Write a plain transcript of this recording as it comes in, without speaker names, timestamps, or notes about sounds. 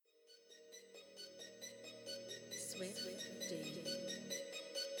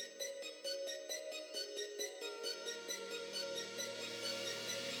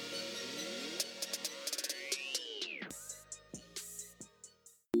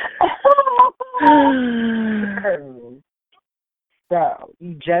So,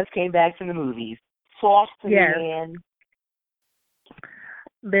 you just came back from the movies. Talk to me, Yes. man.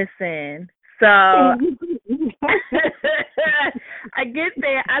 Listen, so I get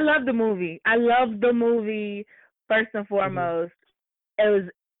there. I love the movie. I love the movie first and foremost. It was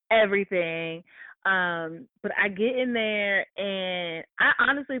everything. But I get in there, and I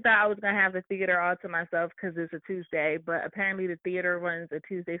honestly thought I was gonna have the theater all to myself because it's a Tuesday. But apparently, the theater runs a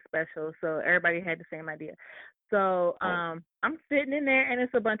Tuesday special, so everybody had the same idea. So I'm sitting in there, and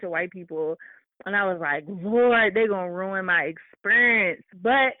it's a bunch of white people, and I was like, Lord, they're gonna ruin my experience.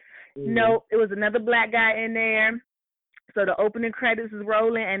 But no, it was another black guy in there. So the opening credits is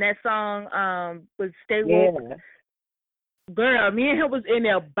rolling, and that song was "Stay Woke." Yeah. Girl, me and him was in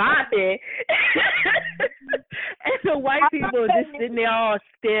there bopping, and the white people just sitting there all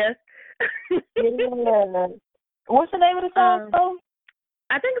stiff. Yeah. What's the name of the song, though?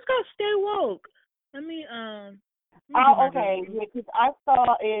 I think it's called "Stay Woke." Let me Oh, okay. Yeah, because I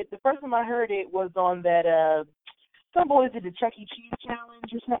saw it. The first time I heard it was on that. Some boys did the Chuck E. Cheese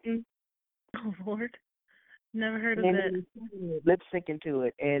challenge or something. Oh Lord, never heard of And that. lip syncing to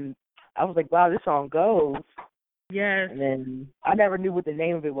it, and I was like, "Wow, this song goes." Yes. And then I never knew what the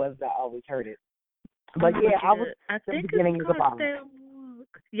name of it was, but I always heard it. But Oh, yeah, I was. I The think beginning it's is called about. "Stay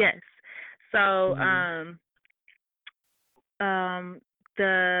Woke." Yes. So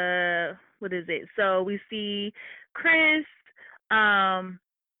the what is it? So we see Chris.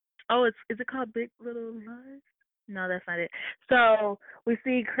 Oh, is it called Big Little Lies? No, that's not it. So we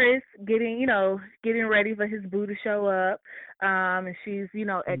see Chris getting ready for his boo to show up. And she's,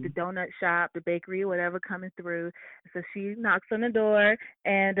 at the donut shop, the bakery, whatever, coming through. So she knocks on the door,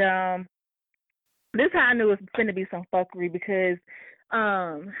 and this is how I knew it was finna be some fuckery because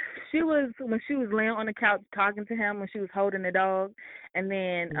she was when she was laying on the couch talking to him when she was holding the dog, and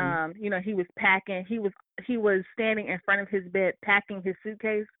then he was packing. He was standing in front of his bed packing his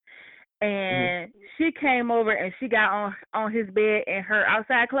suitcase, and she came over and she got on his bed in her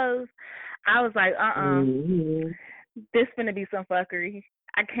outside clothes. I was like, this finna be some fuckery.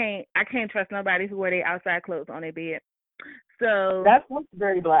 I can't trust nobody who wear their outside clothes on their bed. So that's what's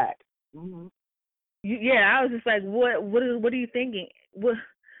very black. Mm-hmm. Yeah, I was just like, what are you thinking?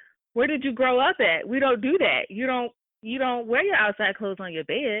 Where did you grow up at? We don't do that. You don't wear your outside clothes on your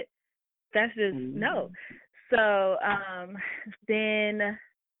bed. That's just no. So then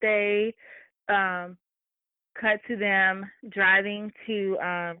they cut to them driving to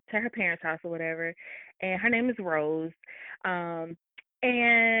her parents' house or whatever, and her name is Rose. And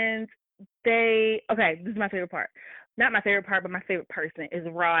this is my favorite part. Not my favorite part, but my favorite person is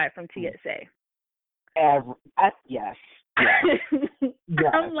Rod from TSA. Yes.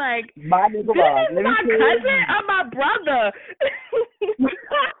 I'm like, my this is my cousin or my brother.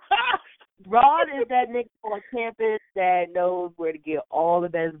 Rod is that nigga on campus that knows where to get all the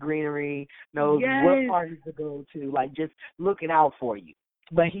best greenery, knows what parties to go to, like just looking out for you.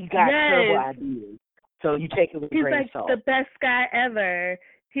 But he got terrible ideas, so you take it with a grain of salt. He's like the best guy ever.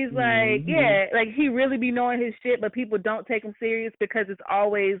 He's like, like he really be knowing his shit, but people don't take him serious because it's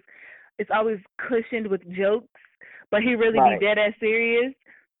always cushioned with jokes, but he really be dead ass serious.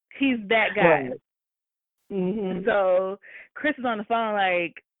 He's that guy. Right. So Chris is on the phone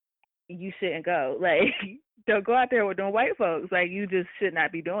like, you shouldn't go. Like, don't go out there with them white folks. Like, you just should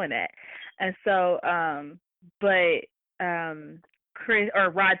not be doing that. And so, Chris, or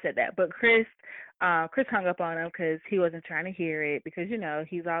Rod said that, but Chris hung up on him because he wasn't trying to hear it because,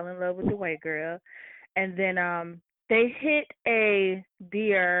 he's all in love with the white girl. And then they hit a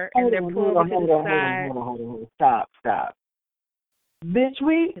deer and they're pulled over to the side. Hold on. Stop. Bitch,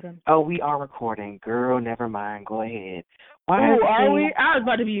 we are recording. Girl, never mind. Go ahead. Are we? I was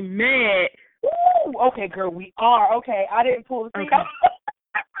about to be mad. Ooh, okay, girl, we are. Okay, I didn't pull the thing out.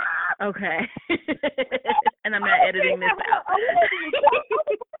 Okay. And I'm not editing this out.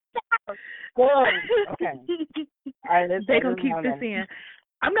 Okay. All right, they gonna keep this in.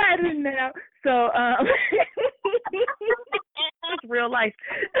 I'm not editing that out. So, it's real life.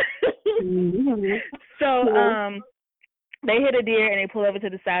 So, they hit a deer and they pull over to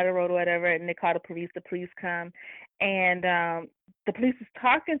the side of the road or whatever, and they call the police. The police come, and the police is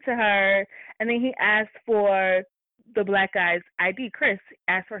talking to her, and then he asks for the black guy's ID. Chris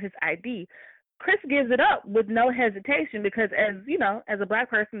asks for his ID. Chris gives it up with no hesitation because, as a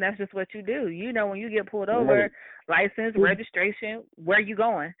black person, that's just what you do. When you get pulled over, license, registration, where you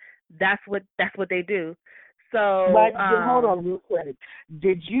going? That's what they do. So, but hold on real quick.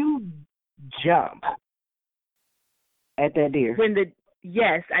 Did you jump at that deer?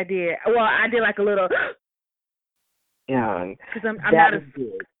 Yes, I did. Well, I did like a little. Yeah. Because I'm not as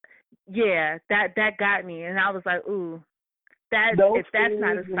good. Yeah, that got me, and I was like, ooh. if that's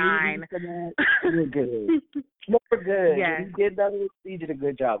not a sign, we're good. We're good. Yes. He did those. He did a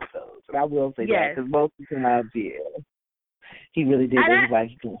good job with those. And I will say that because most of the times, he really did. It was like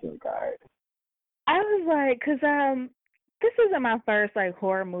he couldn't feel guard. I was like, because this isn't my first like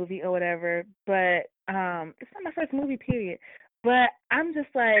horror movie or whatever, but it's not my first movie period. But I'm just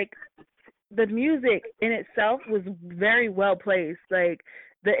like, the music in itself was very well placed. Like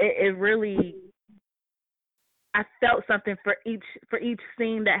it really, I felt something for each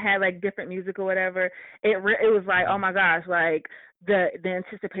scene that had like different music or whatever. It was like, oh my gosh, like the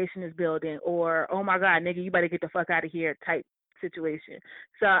anticipation is building, or oh my god, nigga, you better get the fuck out of here type situation.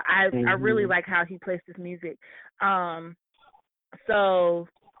 So I really like how he placed his music. So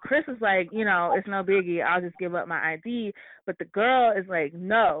Chris is like, it's no biggie, I'll just give up my ID. But the girl is like,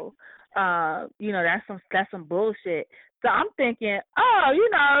 no, that's some bullshit. So I'm thinking,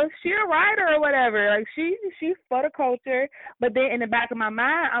 she a writer or whatever. Like she's for the culture. But then in the back of my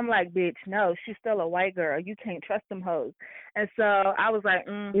mind, I'm like, bitch, no, she's still a white girl. You can't trust them hoes. And so I was like,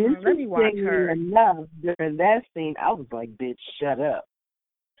 let me watch her. Enough, during that scene, I was like, bitch, shut up.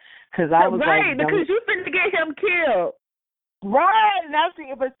 Because I was right, because you finna get him killed. Right, and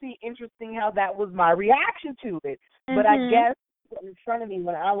interesting how that was my reaction to it. But I guess in front of me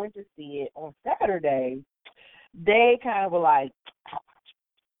when I went to see it on Saturday, they kind of were like,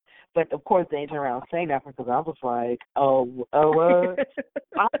 but of course they didn't turn around saying that because I was like,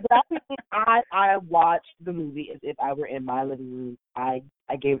 I watched the movie as if I were in my living room. I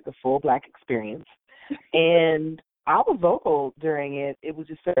gave it the full black experience, and I was vocal during it. It was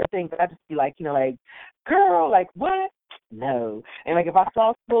just certain things that I just be like, like, girl, like what? No. And like if I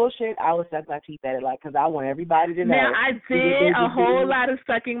saw bullshit, I would suck my teeth at it, like, because I want everybody to know. Now I did a whole lot of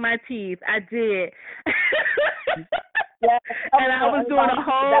sucking my teeth. I did. Yeah, and I was doing a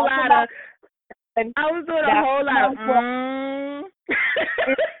whole lot of. I was doing a whole lot of.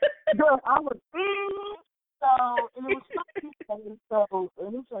 Girl, I was. So and it was something. So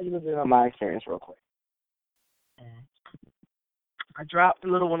let me tell you a bit of my experience real quick. I dropped the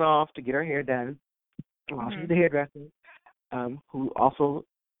little one off to get her hair done. She's the hairdresser. Who also,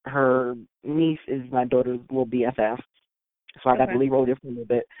 her niece is my daughter's little BFF. So I got to leave over there for a little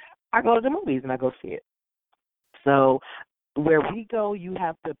bit. I go to the movies and I go see it. So where we go, you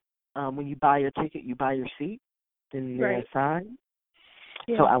have to, when you buy your ticket, you buy your seat. Then there's a sign.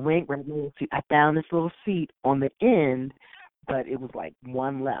 Yeah. So I went, grabbed my little seat. I found this little seat on the end, but it was like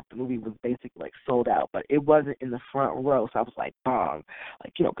one left. The movie was basically like sold out, but it wasn't in the front row. So I was like, bong,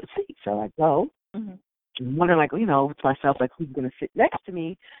 like, good seat. So I go. I'm wondering, like, to myself, like, who's going to sit next to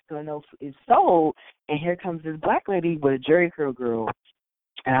me because I know it's sold. And here comes this black lady with a Jerry curl girl.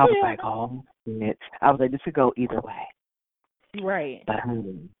 And I was like, oh, shit. I was like, this could go either way. Right. But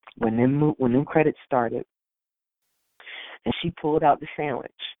when them credits started, and she pulled out the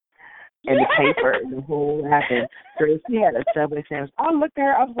sandwich and the paper and the whole happened, she had a Subway sandwich. I looked at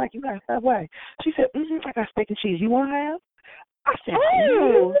her. I was like, you got a Subway? She said, I got steak and cheese. You want to have? I said,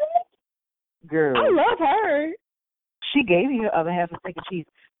 oh. Girl, I love her. She gave me the other half of steak and cheese.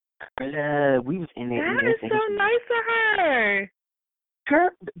 We was in there. That is so nice of her. Girl,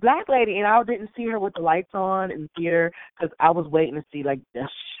 black lady, and I didn't see her with the lights on in the theater because I was waiting to see like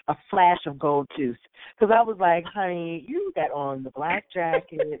a flash of gold tooth. Because I was like, honey, you got on the black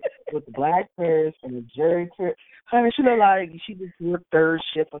jacket with the black purse and the Jerry curl. Honey, she looked like she just worked third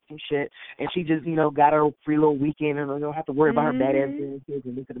shift or some shit, and she just, got her free little weekend and don't have to worry about her badass kids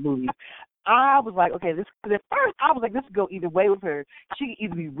and look at the movies. I was like, okay, because at first I was like, this could go either way with her. She could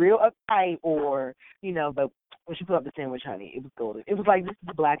either be real uptight or, but when she put up the sandwich, honey, it was golden. It was like, this is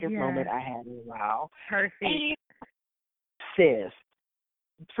the blackest moment I had in a while. Perfect. And, sis,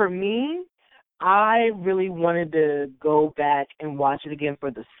 for me, I really wanted to go back and watch it again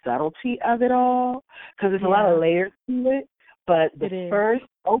for the subtlety of it all, because there's a lot of layers to it. But the first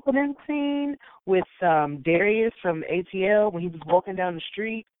opening scene with Darius from ATL, when he was walking down the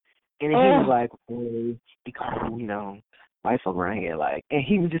street, and he was like, hey, be cool, white folk around here, like, and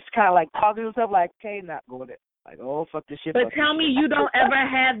he was just kind of like talking to himself, like, okay, not going to. Like, oh, fuck this shit. But tell me you don't ever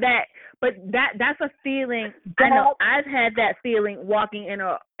have that. But that's a feeling. I know I've had that feeling walking in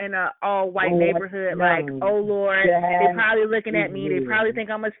a all white neighborhood. Like, oh Lord, they probably looking at me. They probably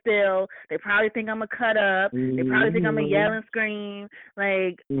think I'm a steal. They probably think I'm a cut up. They probably think I'm a yell and scream.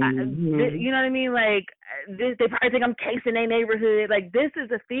 Like, you know what I mean? Like, they probably think I'm casing their neighborhood. Like, this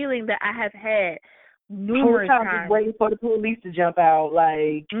is a feeling that I have had numerous times. Just waiting for the police to jump out,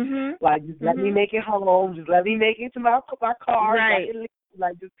 like, just let me make it home, just let me make it to my car, right?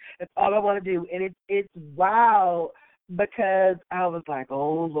 Like, just that's all I want to do, and it's wow, because I was like,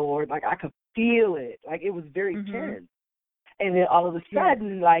 oh Lord, like I could feel it, like it was very tense, And then all of a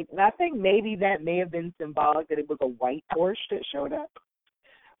sudden, like, and I think maybe that may have been symbolic that it was a white Porsche that showed up.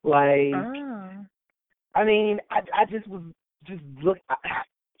 Like, I mean, I just was just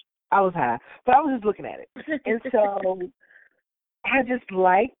I was high, but I was just looking at it, and so I just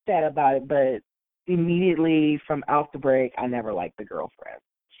liked that about it. But immediately from off the break, I never liked the girlfriend,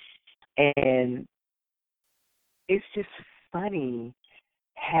 and it's just funny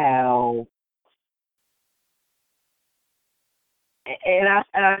how. And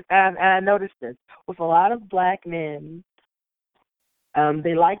I noticed this with a lot of black men.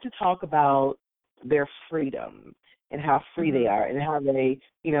 They like to talk about their freedom and how free they are and how they,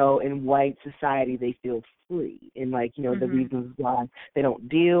 you know, in white society they feel free. And, like, you know, the reasons why they don't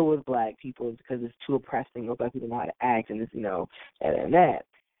deal with black people is because it's too oppressing or black people know how to act and it's, you know, and that.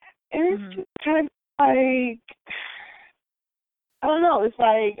 And it's just kind of like, I don't know, it's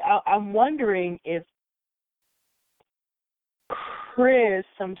like I'm wondering if Chris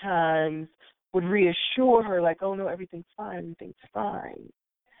sometimes would reassure her, like, oh, no, everything's fine.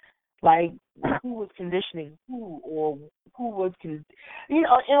 Like, who was conditioning who, or who was, you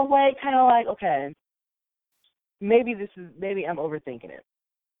know, in a way, kind of like, okay, maybe I'm overthinking it.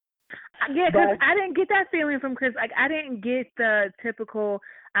 Yeah, because I didn't get that feeling from Chris. Like, I didn't get the typical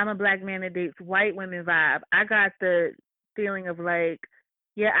I'm a black man that dates white women vibe. I got the feeling of, like,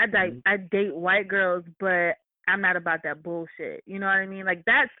 yeah, I date white girls, but I'm not about that bullshit. You know what I mean? Like,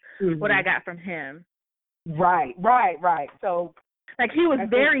 that's what I got from him. Right. So, like, he was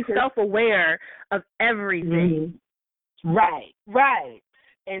very self-aware of everything. Right.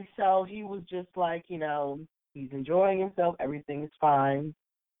 And so he was just like, you know, he's enjoying himself. Everything is fine.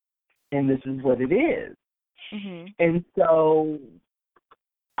 And this is what it is. And so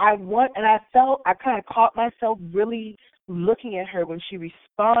I kind of caught myself really looking at her when she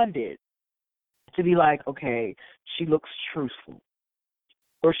responded to be like, okay, she looks truthful.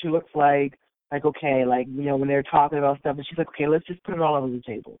 Or she looks like, okay, like, you know, when they're talking about stuff, and she's like, okay, let's just put it all over the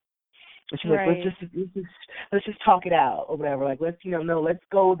table. And she's like, let's just talk it out or whatever. Like, let's, you know, no, let's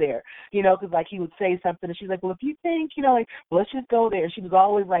go there. You know, because, like, he would say something, and she's like, well, if you think, you know, like, well, let's just go there. And she was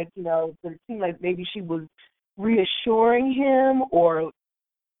always like, you know, but it seemed like maybe she was reassuring him, or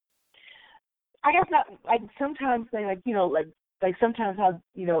I guess not, like, sometimes saying, like, you know, like sometimes how,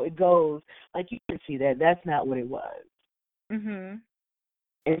 you know, it goes, like, you can see that. That's not what it was. And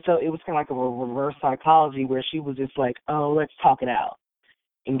so it was kind of like a reverse psychology where she was just like, oh, let's talk it out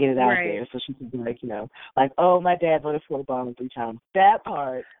and get it out there. So she could be like, you know, like, oh, my dad voted for Obama 3 times. That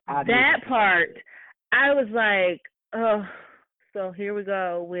part. I was like, oh, so here we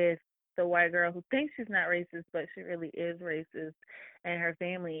go with the white girl who thinks she's not racist, but she really is racist, and her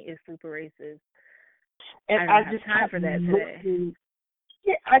family is super racist. And I just have time for that today.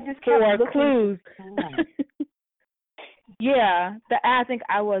 Yeah, I just kept looking. Clues. Yeah, I think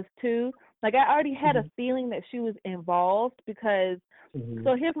I was too. Like, I already had a feeling that she was involved because,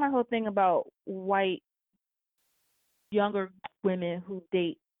 so here's my whole thing about white younger women who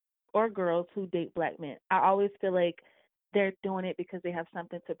date, or girls who date black men. I always feel like they're doing it because they have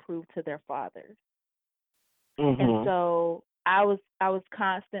something to prove to their fathers. And so I was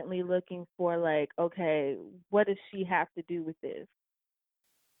constantly looking for, like, okay, what does she have to do with this?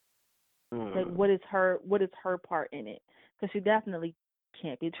 Like, what is her part in it? Because she definitely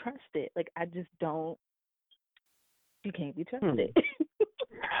can't be trusted. Like, I just don't. She can't be trusted.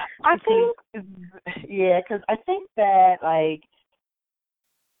 I think, yeah, because I think that, like,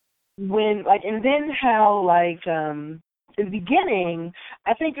 when, like, and then how, like, in the beginning,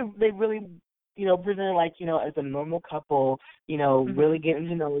 I think they really, you know, presented, like, you know, as a normal couple, you know, really getting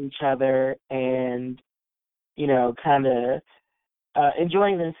to know each other and, you know, kind of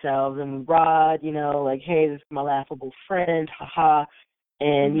enjoying themselves. And Rod, you know, like, hey, this is my laughable friend, haha.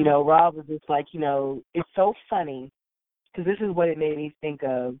 And, you know, Rob was just like, you know, it's so funny because this is what it made me think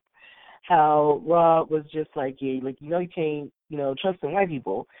of, how Rob was just like, yeah, like, you know, you can't, you know, trust in white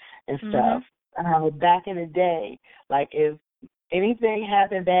people and stuff. How back in the day, like, if anything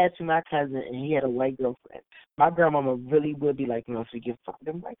happened bad to my cousin and he had a white girlfriend, my grandmama really would be like, you know, so you give fuck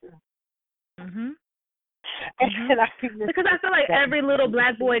them white girls. Because I feel like every little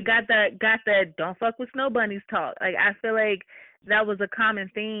black boy got that don't fuck with snow bunnies talk. Like, I feel like that was a common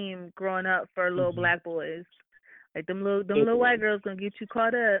theme growing up for little black boys. Like, them little white girls gonna get you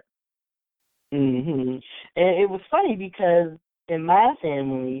caught up. And it was funny because in my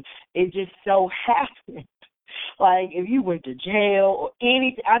family, it just so happened, like, if you went to jail or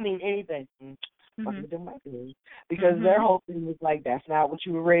anything, fucking them white girls, because their whole thing was like, that's not what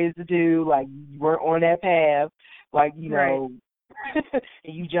you were raised to do. Like, you weren't on that path. Like, you know, and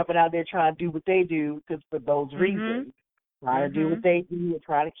you jumping out there trying to do what they do because for those reasons. Try to do what they do and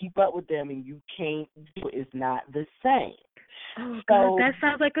try to keep up with them, and you can't do it. It's not the same. Oh, God, that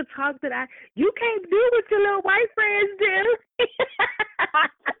sounds like a talk that you can't do what your little white friends do.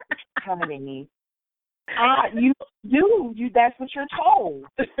 Honey, you do. That's what you're told.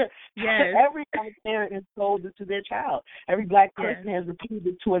 Yes. Every black parent has told it to their child. Every black person has repeated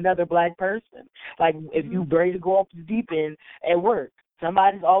it to another black person. Like, if you're ready to go off the deep end at work,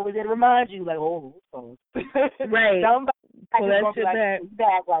 somebody's always there to remind you, like, oh, right. Somebody pull that shit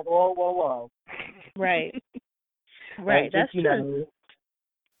back, like, whoa. Right. Right. That's just, true.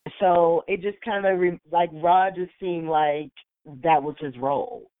 So it just kind of like Rod just seemed like that was his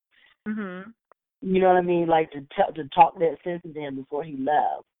role. Mhm. You know what I mean? Like to talk that sense into him before he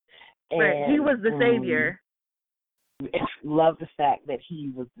left. Right. He was the savior. Love the fact that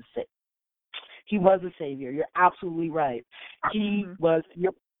he was the savior. He was a savior. You're absolutely right. He was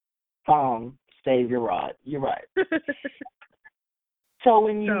your savior, Rod. You're right. So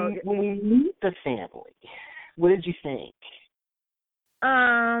when we meet the family, what did you think?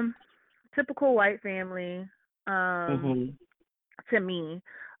 Typical white family. To me,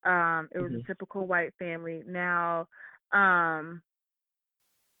 it was a typical white family. Now,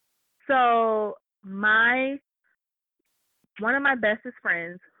 so one of my bestest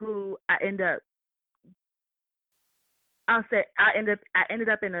friends, who I ended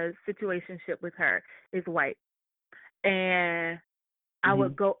up in a situationship with her, is white, and I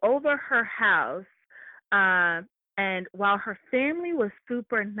would go over her house, and while her family was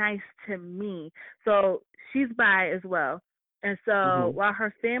super nice to me, so she's bi as well, and so while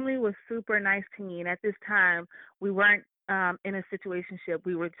her family was super nice to me, and at this time we weren't in a situationship,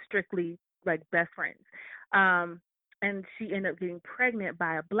 we were strictly like best friends, and she ended up getting pregnant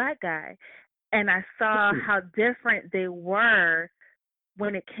by a black guy, and I saw how different they were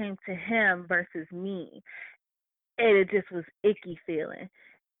when it came to him versus me, and it just was icky feeling.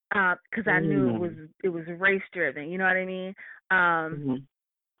 Because I knew it was race driven, you know what I mean?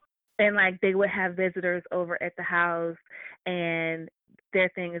 And like they would have visitors over at the house, and their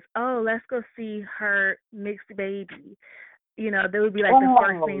thing is, oh, let's go see her mixed baby. You know, that would be like the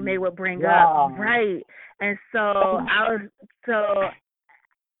first thing they would bring up, right? And so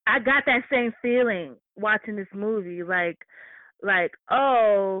I got that same feeling watching this movie, like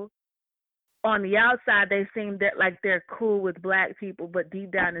oh. On the outside, they seem that like they're cool with black people, but deep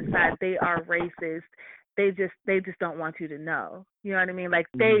down inside, they are racist. They just don't want you to know. You know what I mean? Like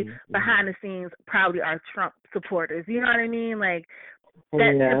they behind the scenes probably are Trump supporters. You know what I mean? Like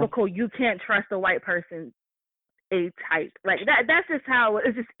that typical you can't trust a white person a type. Like that. That's just how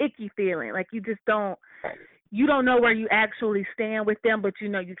it's just icky feeling. Like you just don't know where you actually stand with them, but you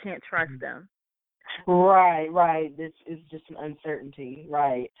know you can't trust them. Right. This is just an uncertainty,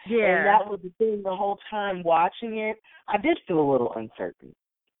 right? Yeah. And that was the thing the whole time watching it. I did feel a little uncertain.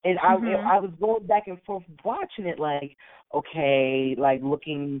 And I was going back and forth watching it like, okay, like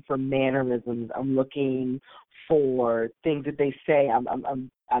looking for mannerisms. I'm looking for things that they say.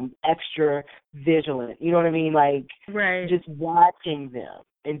 I'm extra vigilant. You know what I mean? Like just watching them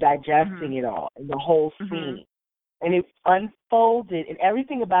and digesting it all and the whole scene. And it unfolded, and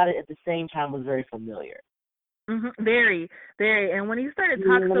everything about it at the same time was very familiar. Very, very. And when he started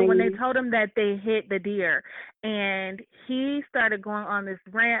talking, so when they told him that they hit the deer, and he started going on this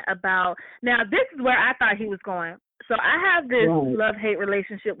rant about, now this is where I thought he was going. So I have this love-hate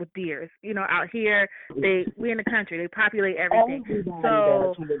relationship with deers. You know, out here, we in the country, they populate everything.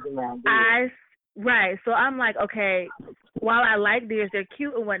 So so I'm like, okay, while I like deers, they're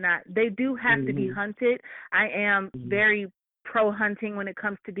cute and whatnot, they do have to be hunted. I am very pro-hunting when it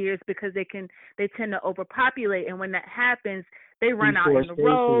comes to deers because they tend to overpopulate, and when that happens, they run out in the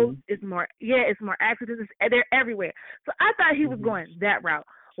road. It's more accidents. They're everywhere. So I thought he was going that route.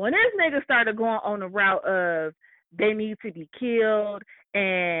 When this nigga started going on the route of they need to be killed,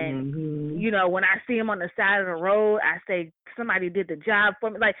 and you know, when I see them on the side of the road, I say somebody did the job for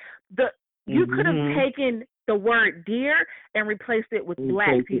me. Like you could have taken the word deer and replaced it with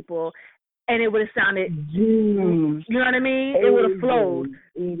black people, and it would have sounded, you know what I mean? It would have flowed.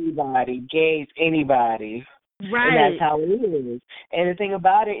 Anybody, gays, anybody. Right. And that's how it is. And the thing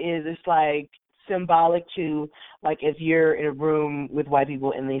about it is, it's like symbolic to, like, if you're in a room with white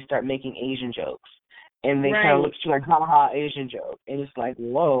people and they start making Asian jokes, and they kind of look at you like, ha ha, Asian joke. And it's like,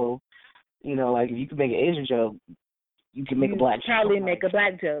 whoa, you know, like, if you can make an Asian joke, you can make a black joke. Probably make a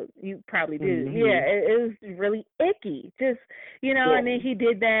black joke. You probably do. Yeah, it was really icky. Just, you know, and then he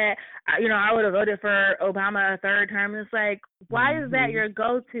did that. You know, I would have voted for Obama a third term. It's like, why is that your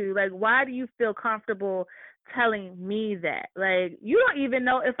go-to? Like, why do you feel comfortable telling me that? Like, you don't even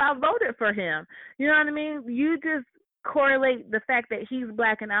know if I voted for him. You know what I mean? You just correlate the fact that he's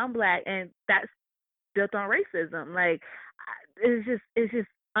black and I'm black, and that's built on racism. Like, it's just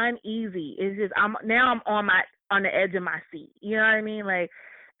uneasy. It's just I'm on the edge of my seat. You know what I mean? Like,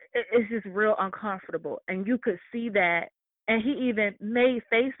 it's just real uncomfortable, and you could see that. And he even made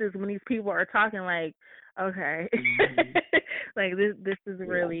faces when these people are talking, like, okay, like this is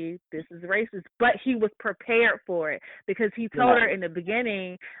really, this is racist. But he was prepared for it, because he told her in the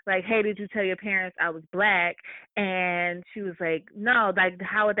beginning, like, hey, did you tell your parents I was black? And she was like, no, like,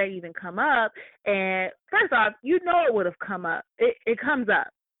 how would that even come up? And first off, you know, it would have come up. It comes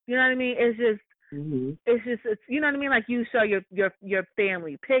up. You know what I mean? It's just, it's you know what I mean? Like, you show your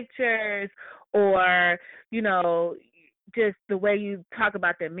family pictures, or, you know, just the way you talk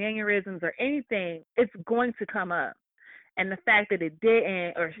about their mannerisms or anything, it's going to come up. And the fact that it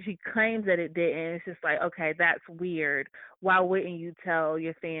didn't, or she claims that it didn't, it's just like, okay, that's weird. Why wouldn't you tell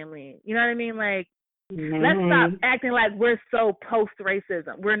your family? You know what I mean? Like, let's stop acting like we're so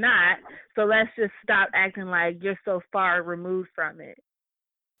post-racism. We're not. So let's just stop acting like you're so far removed from it.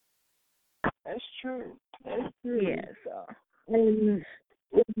 That's true. That's true. Yeah, so. And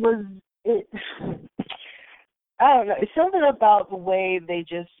I don't know. It's something about the way they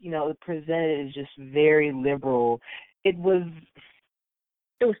just, you know, presented it is just very liberal. It was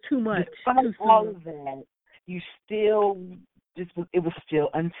too much. Despite all of that, you still it was still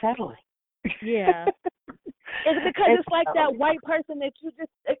unsettling. Yeah. It's because it's like that white person that you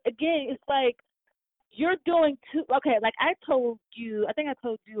just, again, it's like you're doing too, okay, like I think I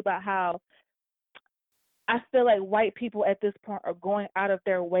told you about how I feel like white people at this point are going out of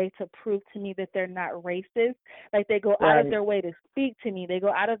their way to prove to me that they're not racist. Like, they go out of their way to speak to me. They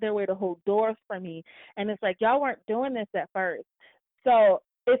go out of their way to hold doors for me. And it's like, y'all weren't doing this at first. So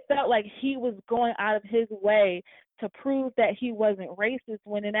it felt like he was going out of his way to prove that he wasn't racist,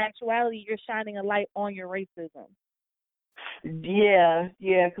 when in actuality, you're shining a light on your racism. Yeah,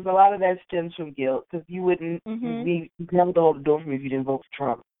 because a lot of that stems from guilt, because you wouldn't be compelled to hold the door for me if you didn't vote for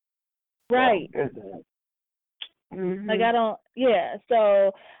Trump. Right. Like, I don't,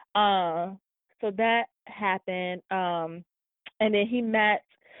 so that happened, and then he met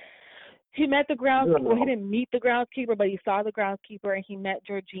the groundskeeper. Well, he didn't meet the groundskeeper, but he saw the groundskeeper, and he met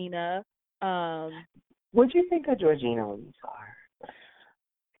Georgina. What'd you think of Georgina when you saw her?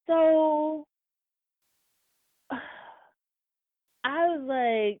 So, I was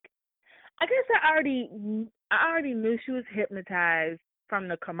like, I guess I already knew she was hypnotized from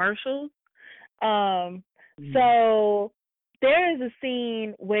the commercials. So there is a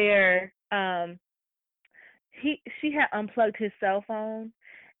scene where she had unplugged his cell phone,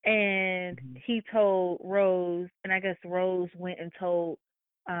 and he told Rose, and I guess Rose went and told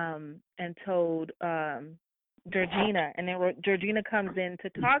Georgina, and then Georgina comes in to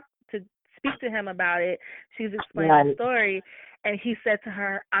speak to him about it. She's explaining the story, and he said to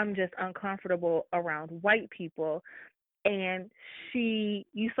her, I'm just uncomfortable around white people. And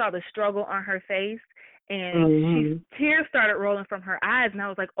you saw the struggle on her face, and tears started rolling from her eyes, and I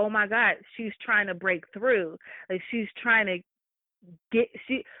was like, oh my God, she's trying to break through. Like, she's trying to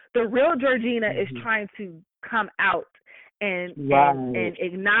the real Georgina is trying to come out and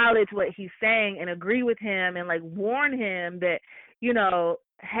acknowledge what he's saying and agree with him and, like, warn him that, you know,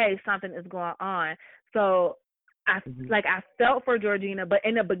 hey, something is going on. So I felt for Georgina, but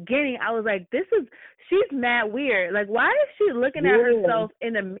in the beginning I was like, she's mad weird. Like, why is she looking at herself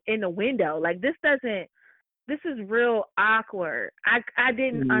in the window? Like, this is real awkward. I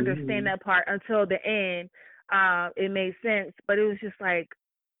didn't understand that part until the end. It made sense, but it was just like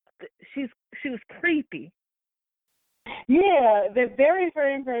she was creepy. Yeah, they're very,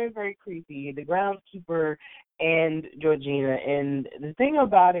 very, very, very creepy. The groundskeeper and Georgina. And the thing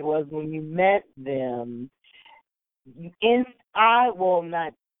about it was, when you met them, I'm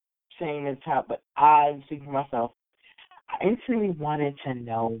not saying this how, but I speak for myself, I instantly wanted to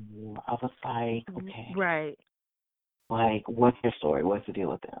know more. I was like, okay. Right. Like, what's their story? What's the deal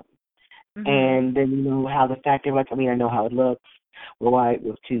with them? And then, you know, how the fact they're like, I mean, I know how it looks. We're white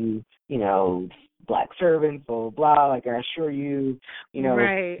with two, you know, black servants, blah, blah, blah. Like, I assure you, you know,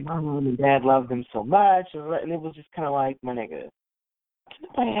 Mom and Dad love them so much. And it was just kind of like, my nigga,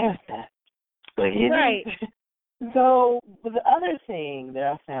 nobody asked that. But right. So, the other thing that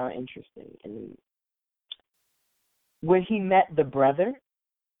I found interesting, and when he met the brother,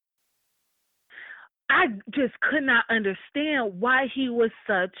 I just could not understand why he was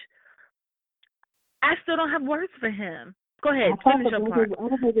such. I still don't have words for him. Go ahead, finish your part.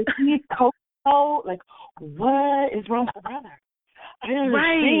 He's like, what is wrong with the brother? I don't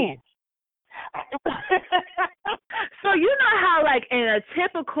understand. So you know how, like, in a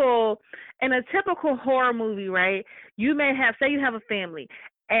typical horror movie, right? You may have, say you have a family,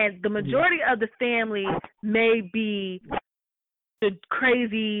 and the majority of the family may be the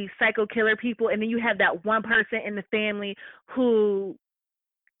crazy psycho killer people, and then you have that one person in the family who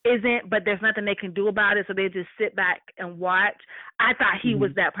isn't, but there's nothing they can do about it, so they just sit back and watch. I thought he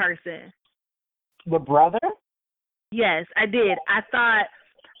was that person. The brother? Yes, I did. I thought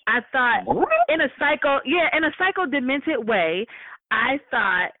what? in a psycho demented way, I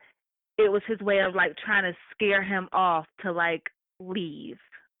thought it was his way of, like, trying to scare him off to, like, leave,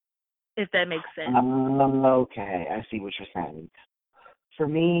 if that makes sense. Okay, I see what you're saying. For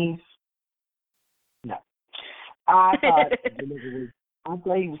me, no. I thought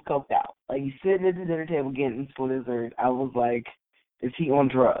he was coked out. Like, he's sitting at the dinner table getting dessert. I was like, is he on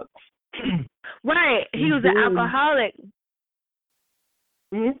drugs? Right. He was an alcoholic.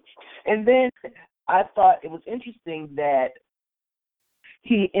 Mm-hmm. And then I thought it was interesting that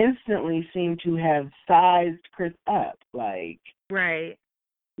he instantly seemed to have sized Chris up. Like, right.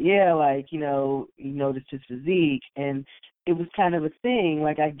 Yeah, like, you noticed his physique, and it was kind of a thing.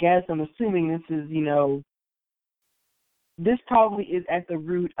 Like, I guess I'm assuming this is, this probably is at the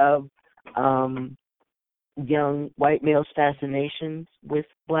root of young white male fascinations with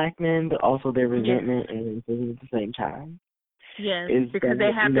black men, but also their resentment and racism at the same time. Yes, because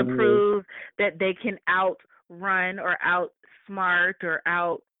they have to prove that they can outrun or outsmart or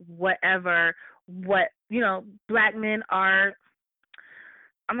out whatever what, black men are.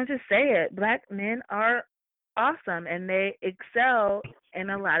 I'm going to just say it. Black men are awesome, and they excel in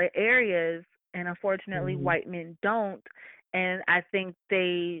a lot of areas, and unfortunately white men don't. And I think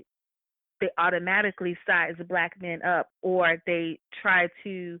they automatically size black men up, or they try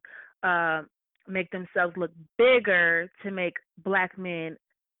to make themselves look bigger to make black men,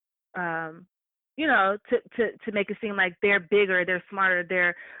 to make it seem like they're bigger, they're smarter,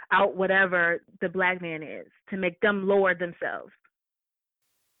 they're out whatever the black man is, to make them lower themselves.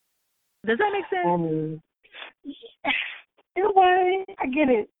 Does that make sense? In a way, I get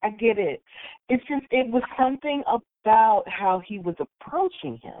it. It's just, it was something about how he was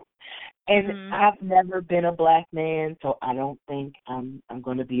approaching him. And I've never been a black man, so I don't think I'm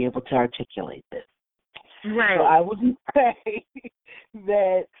going to be able to articulate this. Right. So I would say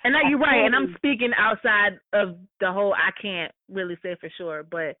that. And you're right. And I'm speaking outside of the whole. I can't really say for sure,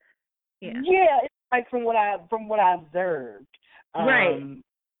 but yeah. Yeah, it's like from what I observed. Right.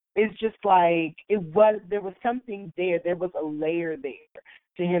 It's just like there was something there. There was a layer there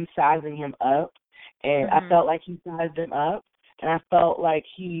to him sizing him up, and I felt like he sized him up, and I felt like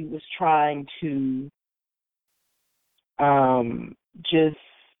he was trying to I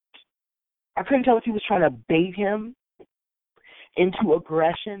couldn't tell if he was trying to bait him into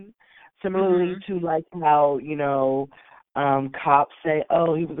aggression, similarly to like how, cops say,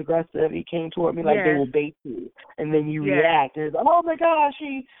 oh, he was aggressive, he came toward me, like they will bait you. And then you react and it's, oh my gosh,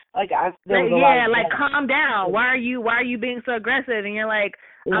 calm down. Why are you being so aggressive? And you're like,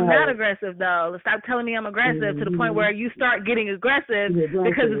 I'm not aggressive though. Stop telling me I'm aggressive, to the point where you start getting aggressive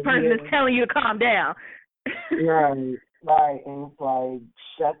because this person is telling you to calm down. Right, and it's like,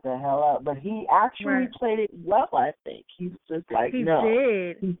 shut the hell up. But he actually played it well, I think. He's just like, no.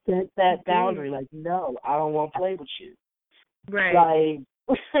 Did. He set that boundary, like, no, I don't want to play with you. Right.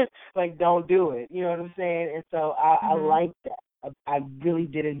 Like, don't do it. You know what I'm saying? And so I like that. I really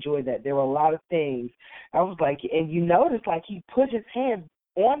did enjoy that. There were a lot of things. I was like, and you notice, like, he put his hand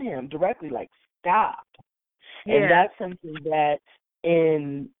on him directly, like, stop. Yeah. And that's something that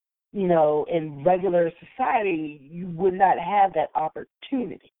in regular society, you would not have that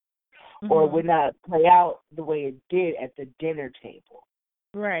opportunity or would not play out the way it did at the dinner table.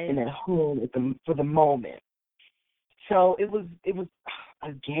 Right. And at home for the moment. So it was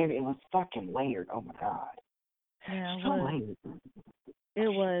again, it was fucking layered. Oh my God. Yeah, so layered. It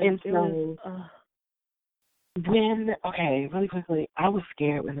was. And so, really quickly, I was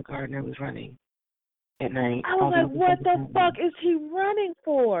scared when the gardener was running at night. I was like, what the fuck is he running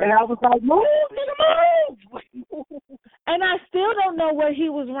for? And I was like, move, nigga, move! And I still don't know what he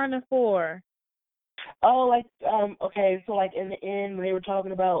was running for. Oh, so like in the end, when they were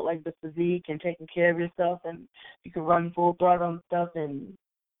talking about like the physique and taking care of yourself, and you can run full throttle and stuff and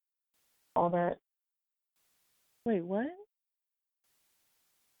all that. Wait, what?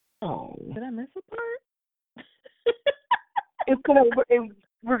 Oh. Did I miss a part?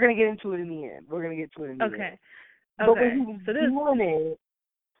 We're gonna get into it in the end. Okay. But when he was doing it,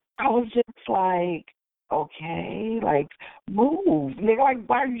 I was just like, okay, like, move. Nigga, like,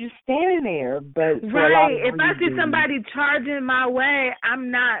 why are you just standing there? But for a lot Right. of If I see reasons. somebody charging my way, I'm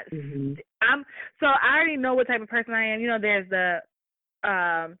not. Mm-hmm. So I already know what type of person I am. You know, there's the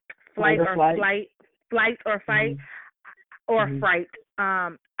flight or fight, Mm-hmm. fright.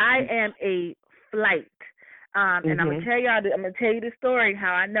 I am a flight. And I'm gonna tell you the story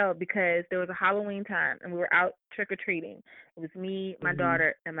how I know, because there was a Halloween time and we were out trick or treating. It was me, my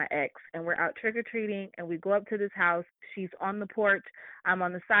daughter, and my ex, and we're out trick or treating. And we go up to this house. She's on the porch. I'm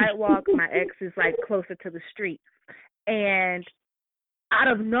on the sidewalk. My ex is like closer to the street. And out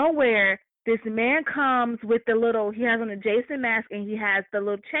of nowhere, this man comes with he has on a Jason mask and he has the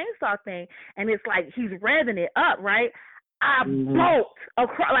little chainsaw thing, and it's like he's revving it up, right? I bolt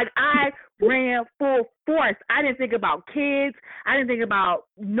across, like I ran full force. I didn't think about kids. I didn't think about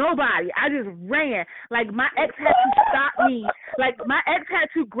nobody. I just ran. Like my ex had to stop me. Like my ex had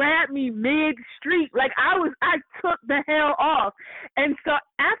to grab me mid-street. Like I took the hell off. And so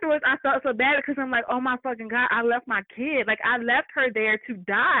afterwards I felt so bad because I'm like, oh my fucking God, I left my kid. Like I left her there to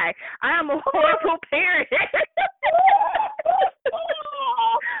die. I am a horrible parent.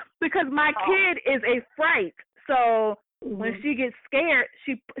 Because my kid is a fright. So when she gets scared,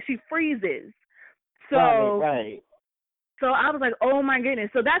 she freezes. So right. So I was like, oh my goodness.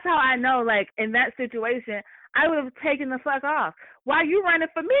 So that's how I know, like, in that situation, I would have taken the fuck off. Why you running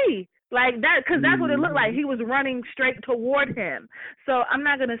for me? Like that, because that's what it looked like. He was running straight toward him. So I'm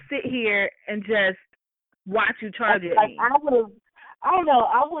not gonna sit here and just watch you charge at me. I don't know.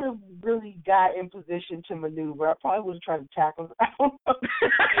 I would have really got in position to maneuver. I probably would have tried to tackle him. I don't know.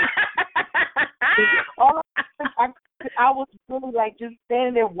 I was really like just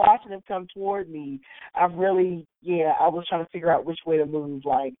standing there watching him come toward me. I was trying to figure out which way to move,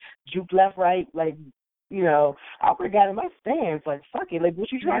 like juke left, right, like, you know, I would have got in my stance, like, fuck it, like,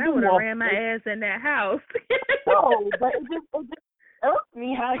 what you trying to do? I would have ran my ass in that house. No, but it just irked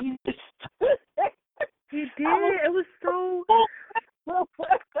me how he just he did. It was so.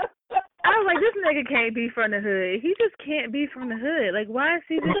 I was like, this nigga can't be from the hood. He just can't be from the hood. Like, why is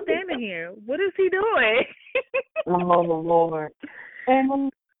he just standing here? What is he doing? Oh, Lord.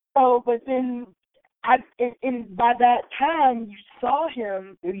 And so, but then, and by that time, you saw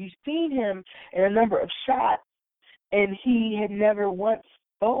him, or you seen him in a number of shots, and he had never once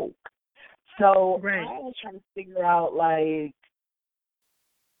spoke. So I was trying to figure out, like,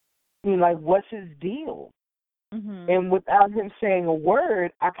 what's his deal? Mm-hmm. And without him saying a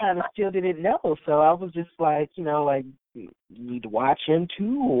word, I kind of still didn't know. So I was just like, you need to watch him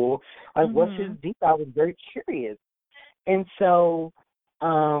too, or like, what's his deal? I was very curious. And so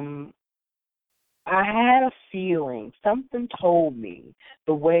I had a feeling, something told me,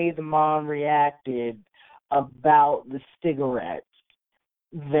 the way the mom reacted about the cigarettes,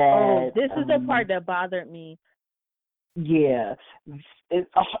 that... this is the part that bothered me. Yeah.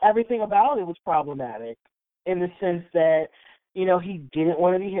 Everything about it was problematic, in the sense that, he didn't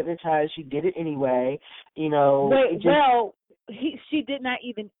want to be hypnotized. She did it anyway. She did not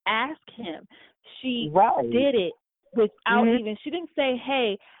even ask him. She right. did it without even, she didn't say,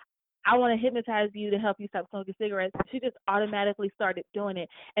 hey, I want to hypnotize you to help you stop smoking cigarettes. She just automatically started doing it.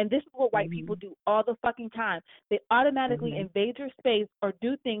 And this is what white people do all the fucking time. They automatically invade your space or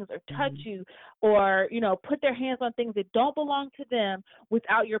do things or touch you or, put their hands on things that don't belong to them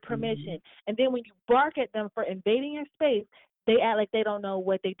without your permission. And then when you bark at them for invading your space, they act like they don't know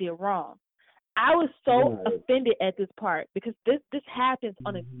what they did wrong. I was so offended at this part because this happens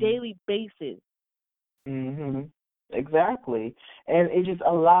on a daily basis. Exactly. And it just,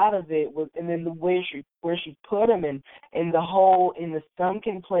 a lot of it was, and then the way where she put him in the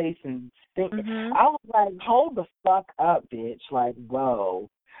sunken place and I was like, hold the fuck up, bitch. Like, whoa.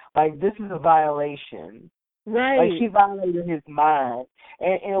 Like, this is a violation. Right. Like, she violated his mind.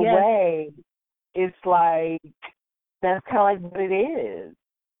 And in a way, it's like, that's kind of like what it is.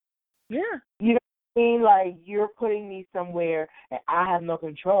 Yeah. You know what I mean? Like, you're putting me somewhere and I have no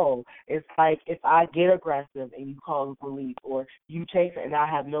control. It's like if I get aggressive and you call the police, or you take it and I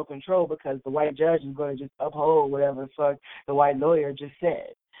have no control because the white judge is going to just uphold whatever the fuck the white lawyer just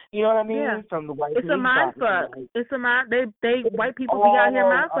said. You know what I mean? Yeah. From the white It's a mind fuck. Like, it's a mind. They white people be out here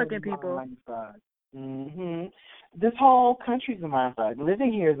mind fucking people. This whole country's a mind fuck.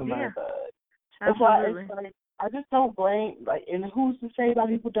 Living here is a mind fuck. That's why it's like, I just don't blame, like, and who's to say that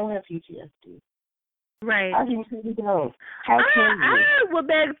people don't have PTSD? Right. I think we don't. How can you? I would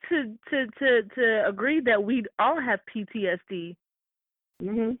beg to agree that we all have PTSD.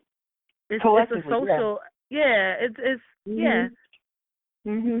 It's a social. Yeah. It's yeah.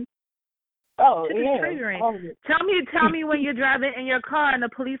 Oh, Shit yeah. is triggering. Tell me when you're driving in your car and the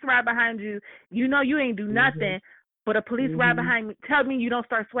police ride behind you. You know you ain't do nothing, but a police ride behind me. Tell me you don't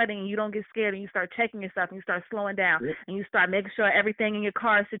start sweating and you don't get scared and you start checking yourself and you start slowing down and you start making sure everything in your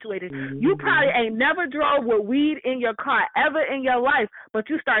car is situated. You probably ain't never drove with weed in your car ever in your life, but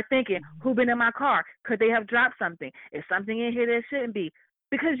you start thinking, who been in my car? Could they have dropped something? Is something in here that shouldn't be?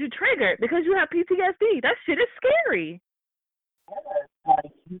 Because you triggered, because you have PTSD. That shit is scary.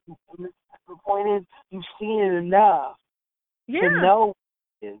 Like, the point is, you've seen it enough to know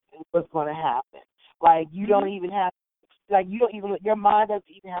what's going to happen. Like, you don't even have, like, your mind doesn't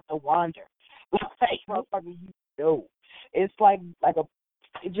even have to wander. Like, motherfucker, you know. It's like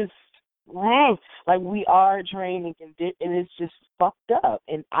it just, like, we are trained and it's just fucked up.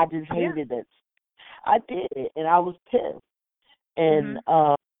 And I just hated it. I did it, and I was pissed. And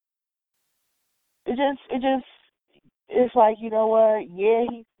it's like, you know what, yeah,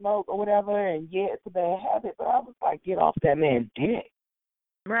 he smoked or whatever, and yeah, it's a bad habit, but I was like, get off that man's dick.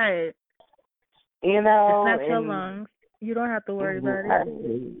 Right. You know? It's not your lungs. You don't have to worry about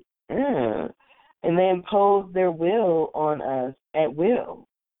it. Yeah. And they impose their will on us at will.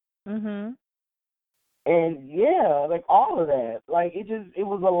 Mhm. And yeah, like all of that. Like it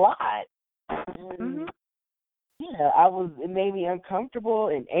was a lot. And, it made me uncomfortable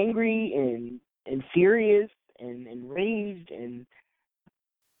and angry and furious and enraged, and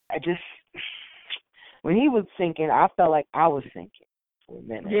I just, when he was sinking, I felt like I was sinking for a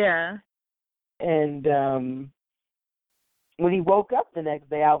minute. Yeah. And when he woke up the next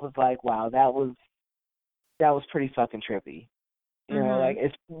day, I was like, wow, that was pretty fucking trippy. You know, like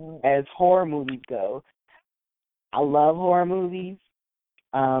as horror movies go, I love horror movies.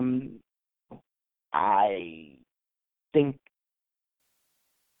 I think,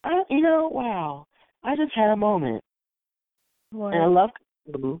 wow, I just had a moment. What? And I love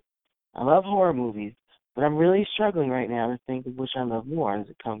horror movies, but I'm really struggling right now to think of which I love more. Is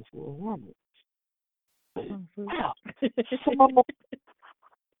it Kung Fu or horror movies? Wow.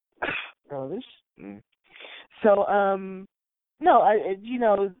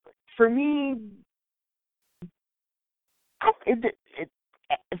 For me,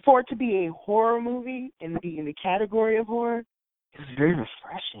 for it to be a horror movie and be in the category of horror, it's very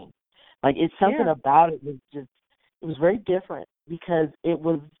refreshing. Like, it's something about it it was very different because it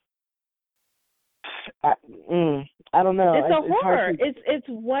was, I don't know. It's a horror. It's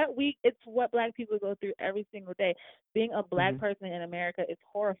what Black people go through every single day. Being a Black person in America is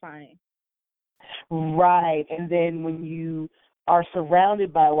horrifying. Right. And then when you are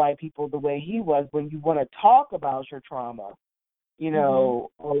surrounded by white people the way he was, when you want to talk about your trauma,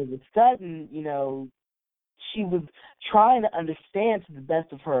 all of a sudden, she was trying to understand to the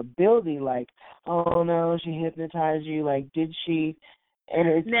best of her ability, like, oh no, she hypnotized you, like, did she? And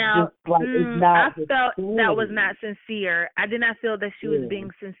it's just like, it's not. I felt that was not sincere. I did not feel that she was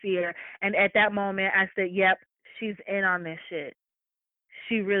being sincere. And at that moment, I said, yep, she's in on this shit.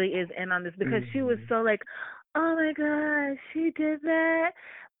 She really is in on this, because she was so like, oh my God, she did that.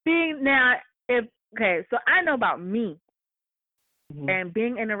 So I know about me. And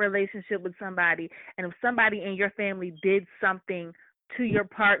being in a relationship with somebody, and if somebody in your family did something to your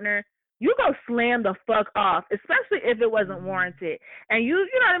partner, you go slam the fuck off, especially if it wasn't warranted. And you know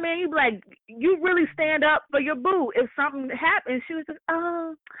what I mean? You be like, you really stand up for your boo. If something happened, she was like,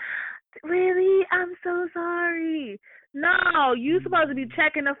 oh, really? I'm so sorry. No, you supposed to be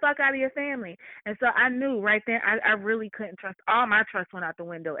checking the fuck out of your family. And so I knew right there, I really couldn't trust. All my trust went out the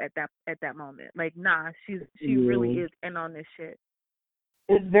window at that moment. Like, nah, she really is in on this shit.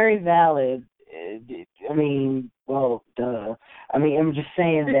 It's very valid. I mean, well, duh. I mean, I'm just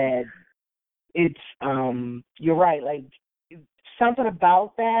saying that it's, you're right. Like, something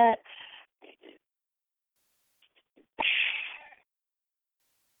about that.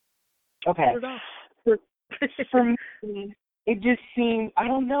 Okay. For me, it just seemed, I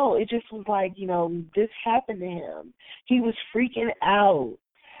don't know, it just was like, this happened to him. He was freaking out.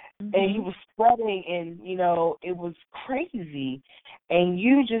 And he was sweating, and, it was crazy. And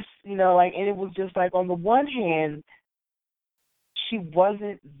you just, and it was just like, on the one hand, she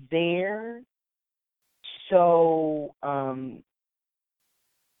wasn't there. So,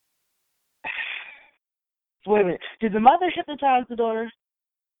 wait a minute. Did the mother hypnotize the daughter?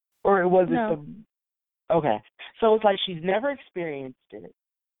 Or was it okay. So it's like she's never experienced it.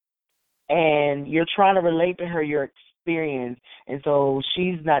 And you're trying to relate to her your experience, and so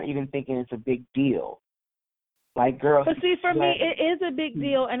she's not even thinking it's a big deal. Like, girl. But see, for me, it is a big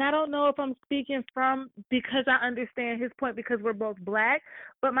deal, and I don't know if I'm speaking from because I understand his point because we're both Black.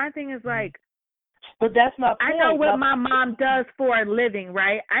 But my thing is, like, But that's my point. I know what my mom does for a living,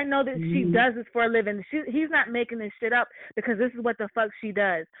 right? I know that she does this for a living. He's not making this shit up because this is what the fuck she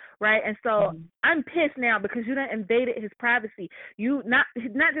does, right? And so I'm pissed now because you done invaded his privacy. You not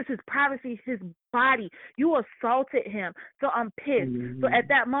just his privacy, his body. You assaulted him. So I'm pissed. So at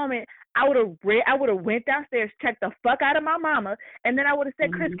that moment, I would have went downstairs, checked the fuck out of my mama, and then I would have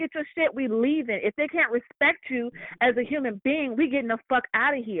said, Chris, get your shit. We leaving. If they can't respect you as a human being, we getting the fuck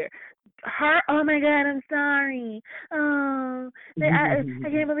out of here. Her, oh my God, I'm sorry. Oh, I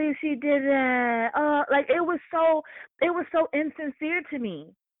can't believe she did that. Oh, like it was so insincere to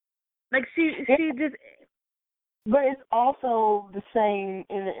me. Like she just. But it's also the same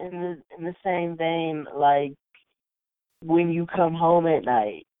in the same vein. Like when you come home at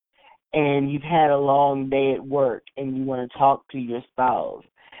night and you've had a long day at work and you want to talk to your spouse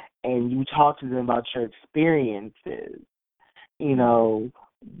and you talk to them about your experiences, you know.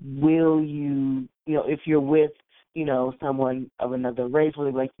 Will you, if you're with, someone of another race, will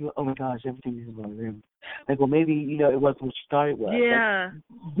they be like, oh my gosh, everything is going room. Like, well, maybe, it wasn't what you thought it was. Yeah.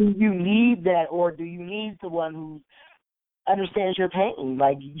 Like, do you need that, or do you need someone who understands your pain?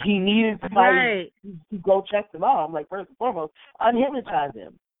 Like, he needed somebody to go check them out. I'm like, first and foremost, unhypnotize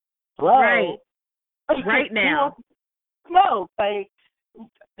him. Hello? Right. Right now. No, like,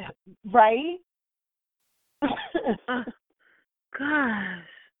 right? Gosh,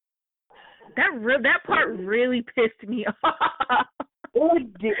 that part really pissed me off.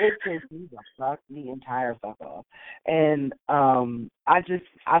 It pissed me the entire fuck off, and I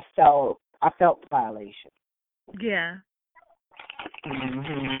felt the violation. Yeah.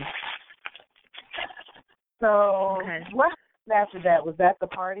 So what after that? Was that the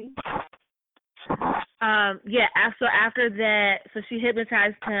party? Yeah. So after that, so she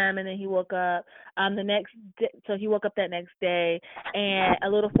hypnotized him, and then he woke up. So he woke up that next day, and a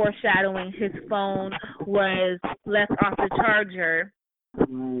little foreshadowing, his phone was left off the charger,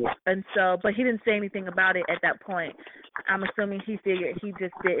 and so, but he didn't say anything about it at that point. I'm assuming he figured he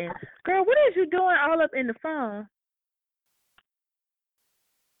just didn't. Girl, what is you doing all up in the phone?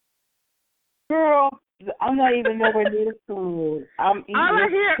 Girl, I'm not even nowhere near the school. All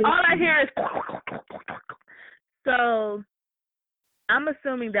I hear is. So, I'm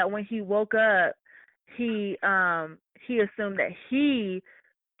assuming that when he woke up, he assumed that he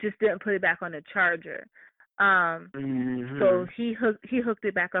just didn't put it back on the charger. So he hooked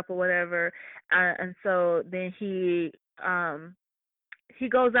it back up or whatever, and so then he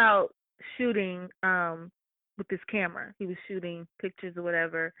goes out shooting with his camera. He was shooting pictures or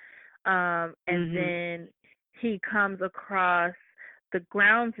whatever. And then he comes across the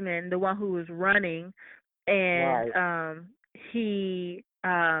groundsman, the one who was running, and he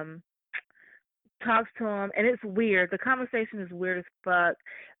talks to him, and it's weird. The conversation is weird as fuck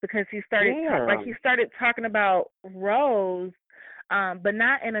because he started talking about Rose, but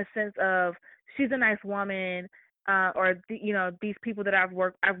not in a sense of she's a nice woman. Or these people that I've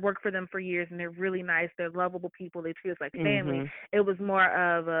worked for them for years, and they're really nice. They're lovable people. They treat us like family. It was more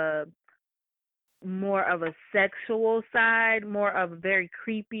of a sexual side, more of a very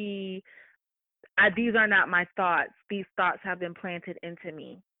creepy. These are not my thoughts. These thoughts have been planted into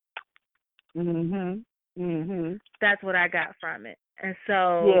me. That's what I got from it, and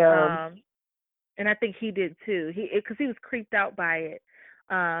so and I think he did too. Because he was creeped out by it,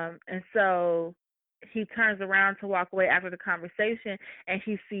 and so. He turns around to walk away after the conversation, and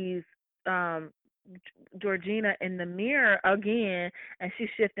he sees Georgina in the mirror again, and she's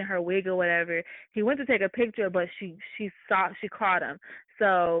shifting her wig or whatever. He went to take a picture, but she caught him.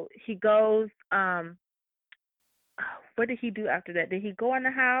 So he goes. What did he do after that? Did he go in the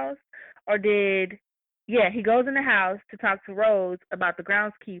house, or did? Yeah, he goes in the house to talk to Rose about the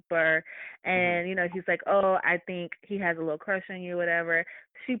groundskeeper, and he's like, "Oh, I think he has a little crush on you, whatever."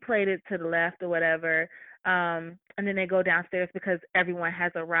 She played it to the left or whatever, and then they go downstairs because everyone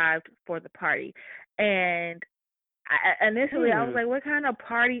has arrived for the party. And initially, I was like, "What kind of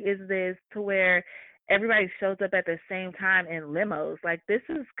party is this to where everybody shows up at the same time in limos? Like, this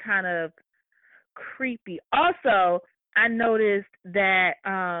is kind of creepy." Also, I noticed that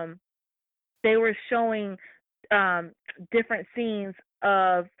they were showing different scenes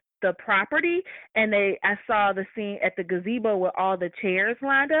of the property, and I saw the scene at the gazebo with all the chairs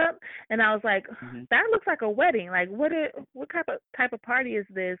lined up, and I was like, that looks like a wedding. Like, what type of party is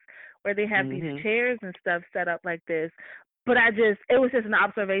this where they have these chairs and stuff set up like this? But it was just an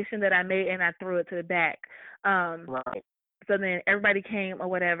observation that I made, and I threw it to the back. Right. So then everybody came or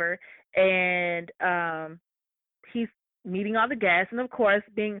whatever, and he's meeting all the guests, and of course,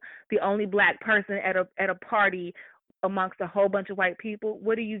 being the only black person at a party, amongst a whole bunch of white people,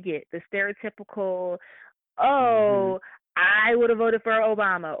 what do you get? The stereotypical, Mhm. oh, I would have voted for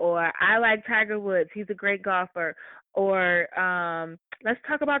Obama, or I like Tiger Woods, he's a great golfer, or let's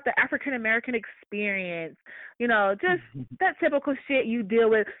talk about the African American experience. Just that typical shit you deal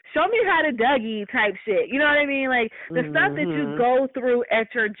with. Show me how to Dougie type shit. You know what I mean? Like the stuff that you Mhm. go through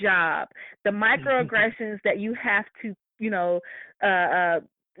at your job, the microaggressions that you have to, uh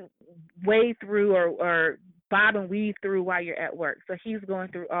wade through or bob and weave through while you're at work. So he's going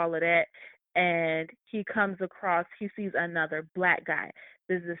through all of that, and he sees another black guy.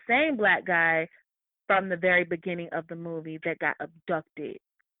 This is the same black guy from the very beginning of the movie that got abducted.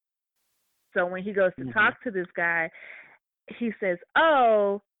 So when he goes to Mhm. talk to this guy, he says,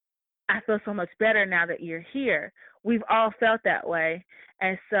 "Oh, I feel so much better now that you're here." We've all felt that way.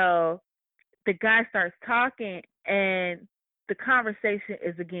 And so the guy starts talking, and the conversation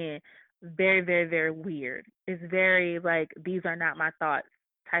is again very, very, very weird. It's very like, these are not my thoughts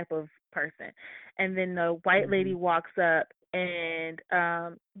type of person. And then the white lady Mhm. walks up, and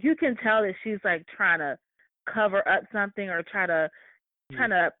you can tell that she's like trying to cover up something, or trying to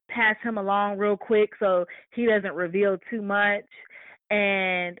pass him along real quick so he doesn't reveal too much.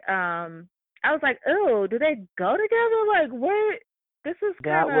 And I was like, "Oh, do they go together? Like, what? This is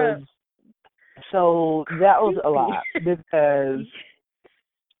That kind of was that was a creepy." lot because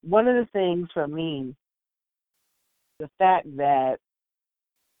one of the things for me, the fact that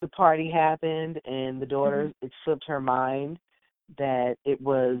the party happened and the hmm daughter, it slipped her mind that it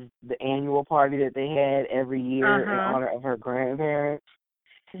was the annual party that they had every year in Uh-huh. honor of her grandparents.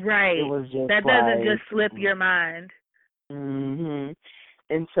 It Right. was just That doesn't like, just slip your mind. mhm.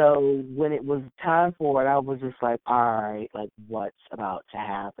 And so when it was time for it, I was just like, all right, like what's about to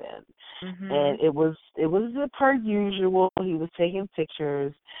happen? And Mhm. it was per usual. He was taking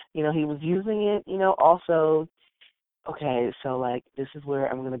pictures. He was using it. Also, okay, so like this is where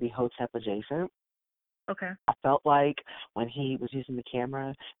I'm gonna be Hotep adjacent. Okay. I felt like when he was using the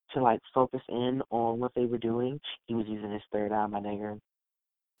camera to like focus in on what they were doing, he was using his third eye, my nigga.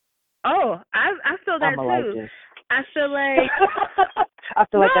 Oh, I feel that I'ma like too. this. I feel like I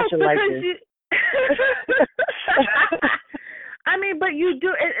feel no, like I should like because this. you I mean, but you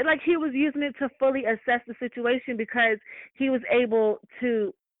do it like he was using it to fully assess the situation, because he was able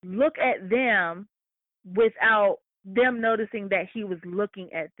to look at them without them noticing that he was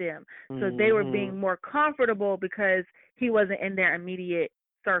looking at them. So they were being Mhm. more comfortable because he wasn't in their immediate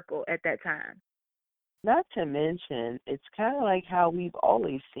circle at that time. Not to mention, it's kind of like how we've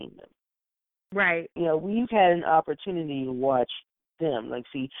always seen them. Right. We've had an opportunity to watch them. Like,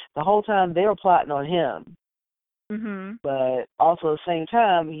 see, the whole time they were plotting on him, Mhm. but also at the same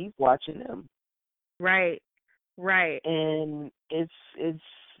time he's watching them, Right. Right. and it's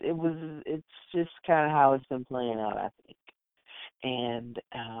just kind of how it's been playing out, I think. And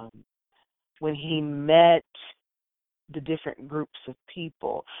when he met the different groups of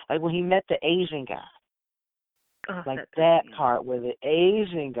people, like when he met the Asian guy, Oh, like that pissed that me off. part where the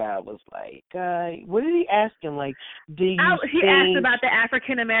Asian guy was like, what did he ask him? Like, do you He asked think? about the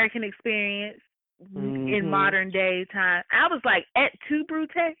African American experience in Hmm. modern day time. I was like, et tu,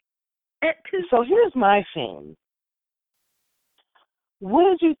 Brute? Et tu? So here's my thing. What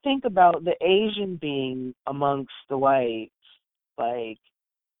did you think about the Asian being amongst the whites, like,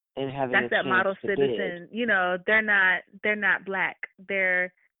 and having That's a that chance model to bid? citizen. They're not black.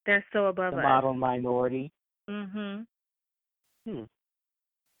 They're so above The us. model minority. Mhm. Hmm.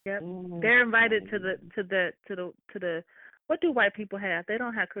 Yep. They're invited to the Interesting. to the to the to the what do white people have? They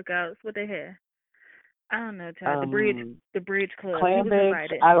don't have cookouts. What they have? I don't know, child. Um, The bridge club. He clam was bakes.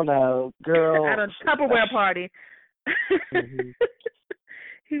 invited. I don't know, I girl. don't Tupperware party. Hmm.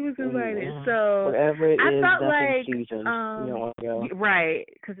 He was invited. So Whatever it I is, felt nothing like seasoned. You don't want to go. right,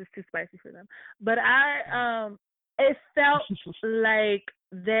 because it's too spicy for them. But it felt like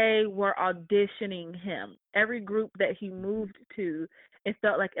they were auditioning him. Every group that he moved to, it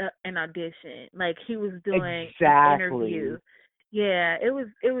felt like an audition. Like he was doing an interview. Exactly. Yeah, it was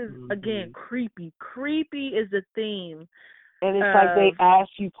again Hmm. creepy. Creepy is the theme And it's like they of ask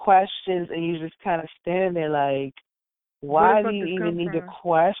you questions, and you just kind of stand there like, where the why do fuck you this even come need to from.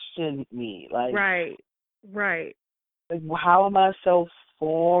 question me? Right, right. Like, how am I so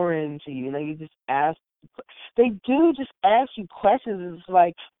foreign to you? Like, you just ask. They do just ask you questions. It's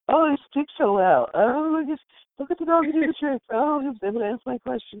like, oh, it sticks so well. Oh, look at the dog do the trick. Oh, he was able to answer my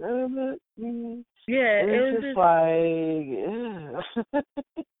question. Oh, Yeah, and it it's was just just like,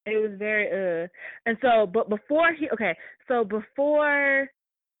 it was very and so before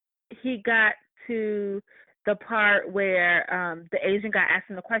he got to the part where the Asian guy asked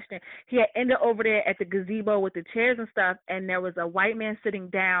him the question. He had ended over there at the gazebo with the chairs and stuff, and there was a white man sitting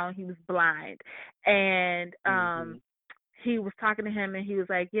down. He was blind, and he was talking to him, and he was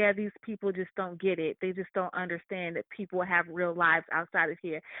like, yeah, these people just don't get it. They just don't understand that people have real lives outside of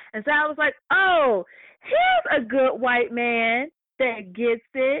here. And so I was like, oh, here's a good white man that gets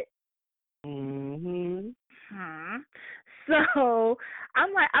it. So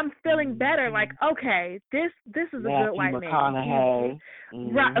I'm like, I'm feeling better. Like, okay, this is a good white man.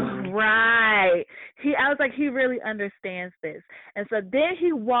 Right. I was like, he really understands this. And so then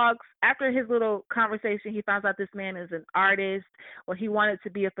he walks, after his little conversation, he finds out this man is an artist, or he wanted to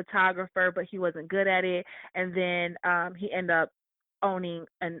be a photographer, but he wasn't good at it. And then he ended up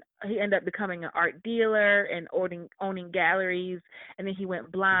becoming an art dealer and owning galleries, and then he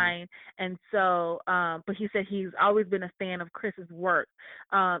went blind. And so but he said he's always been a fan of Chris's work.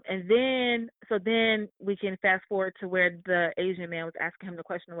 And then we can fast forward to where the Asian man was asking him the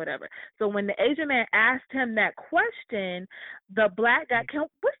question or whatever. So when the Asian man asked him that question, the black guy,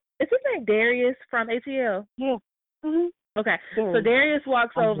 what is his name, Darius from ATL? Yeah. Okay. So Darius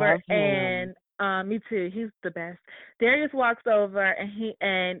walks over and me too. He's the best. Darius walks over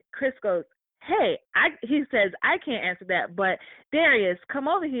and Chris goes, hey, he says, I can't answer that, but Darius, come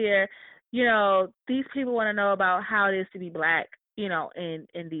over here. You know, these people want to know about how it is to be black, you know, in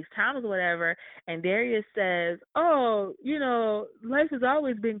these times or whatever. And Darius says, oh, you know, life has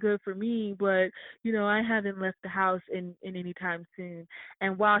always been good for me, but, you know, I haven't left the house in any time soon.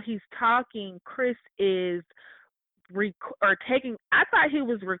 And while he's talking, Chris is I thought he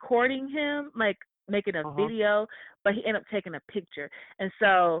was recording him, like making a video, but he ended up taking a picture. And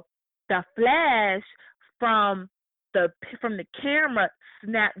so the flash from the camera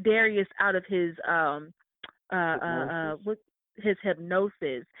snapped Darius out of his his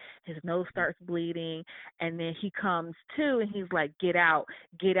hypnosis. His nose starts bleeding, and then he comes to, and he's like, get out,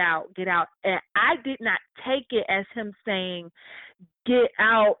 get out, get out. And I did not take it as him saying, get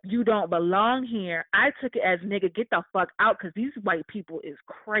out, you don't belong here. I took it as, nigga, get the fuck out, because these white people is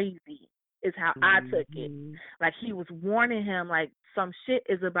crazy, is how I took it. Like, he was warning him, like, some shit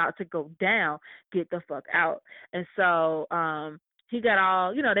is about to go down, get the fuck out. And so he got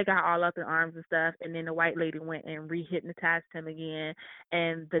all, you know, they got all up in arms and stuff, and then the white lady went and re-hypnotized him again,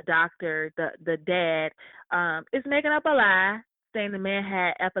 and the doctor, the dad, is making up a lie, saying the man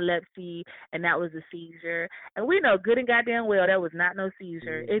had epilepsy and that was a seizure. And we know good and goddamn well that was not no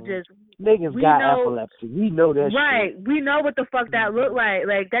seizure. It just, niggas got epilepsy. We know that right. shit. We know what the fuck that looked like.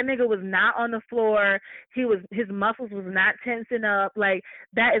 Like, that nigga was not on the floor. His muscles was not tensing up. Like,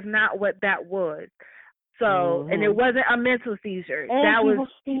 that is not what that was. So, and it wasn't a mental seizure. And that he was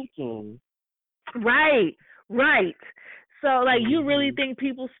speaking. Right. So, like, you really think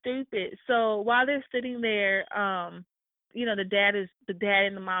people stupid. So while they're sitting there, you know, the dad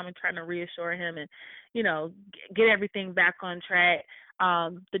and the mom are trying to reassure him and, you know, get everything back on track.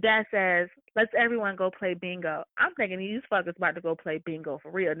 The dad says, let's everyone go play bingo. I'm thinking these fuckers about to go play bingo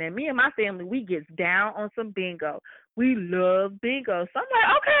for real. Now, me and my family, we gets down on some bingo. We love bingo. So I'm like,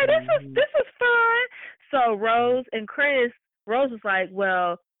 okay, this is fun. So Rose was like,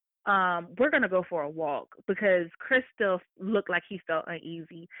 well, we're going to go for a walk, because Chris still looked like he felt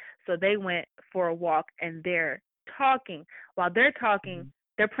uneasy. So they went for a walk, and they're talking. While they're talking,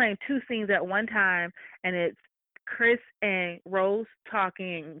 they're playing two scenes at one time, and it's Chris and Rose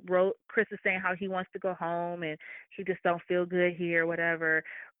talking. Chris is saying how he wants to go home and he just don't feel good here, whatever.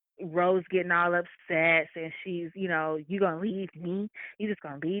 Rose getting all upset, saying she's, you know, you gonna leave me? You just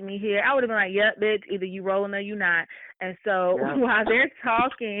gonna leave me here? I would have been like, yep, bitch, either you rolling or you not. And so while they're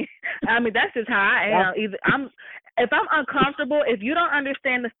talking, I mean, that's just how I am. If I'm uncomfortable, if you don't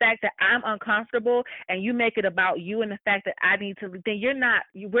understand the fact that I'm uncomfortable and you make it about you and the fact that I need to, then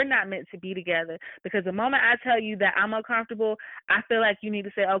we're not meant to be together. Because the moment I tell you that I'm uncomfortable, I feel like you need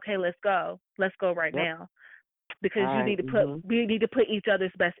to say, okay, let's go right now. Because you need to we need to put each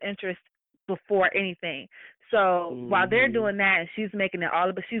other's best interest before anything. So while they're doing that, and she's making it all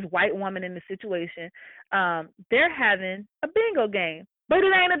about, she's white woman in the situation, they're having a bingo game. But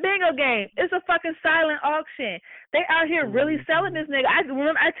it ain't a bingo game. It's a fucking silent auction. They out here really selling this nigga. I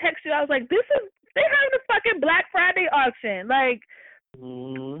remember I texted you, I was like, they having a fucking Black Friday auction. Like,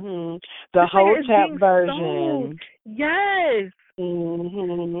 the whole chat version. Sold. Yes.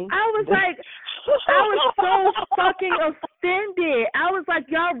 I was like, I was so fucking offended. I was like,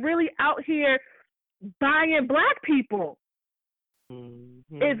 y'all really out here buying black people.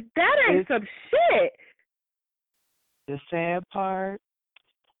 If that ain't some shit. The sad part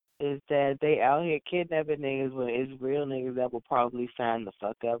is that they out here kidnapping niggas when it's real niggas that will probably sign the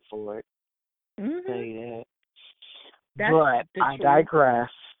fuck up for it. Say that. That's but I digress.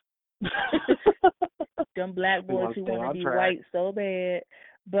 Them black boys who want to be white so bad.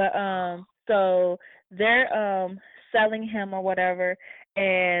 But so they're selling him or whatever,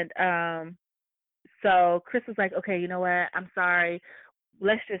 and so Chris was like, okay, you know what? I'm sorry.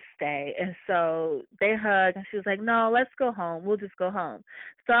 Let's just stay. And so they hug, and she was like, no, let's go home. We'll just go home.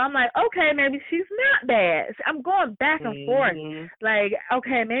 So I'm like, okay, maybe she's not bad. I'm going back and forth. Like,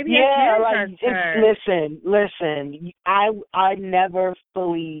 okay, maybe I can trust her. Listen. I never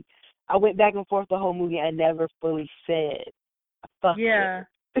fully. I went back and forth the whole movie. I never fully said, fuck yeah.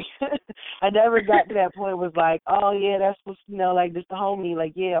 I never got to that point. Was like, oh yeah, that's what's like just the homie.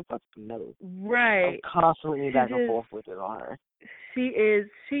 Like, yeah, I'm fucking no. Right. I'm constantly back and forth with it on her. She's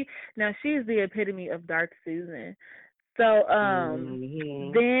the epitome of Dark Susan. So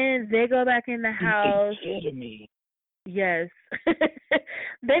then they go back in the house. Epitome. Yes.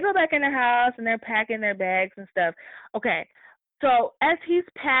 They go back in the house and they're packing their bags and stuff. Okay. So as he's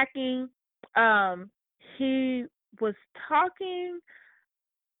packing, he was talking.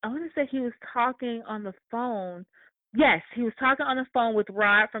 I want to say he was talking on the phone. Yes, he was talking on the phone with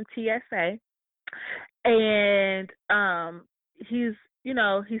Rod from TSA. And he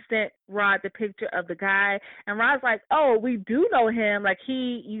sent Rod the picture of the guy, and Rod's like, oh, we do know him. Like,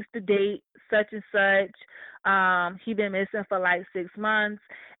 he used to date such and such. He been missing for like 6 months.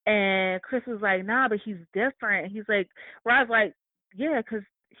 And Chris was like, nah, but he's different. He's like, Rod's like, yeah, because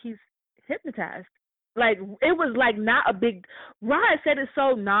he's hypnotized. Like, it was like not a big. Rod said it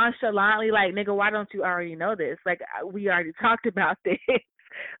so nonchalantly, like, nigga, why don't you already know this? Like, we already talked about this.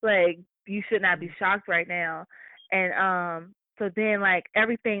 Like, you should not be shocked right now. And so then, like,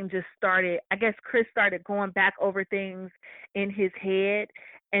 everything just started. I guess Chris started going back over things in his head,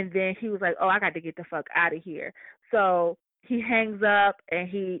 and then he was like, oh, I got to get the fuck out of here. So he hangs up, and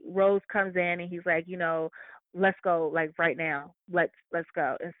Rose comes in, and he's like, let's go, like, right now. Let's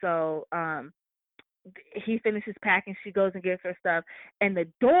go. And so he finishes packing. She goes and gets her stuff, and the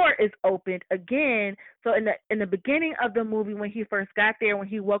door is opened again. So in the beginning of the movie, when he first got there, when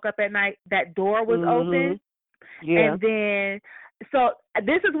he woke up at night, that door was open. Yeah. And then, so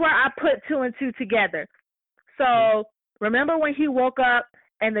this is where I put 2 and 2 together. So remember when he woke up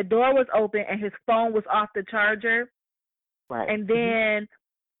and the door was open and his phone was off the charger? Right. And then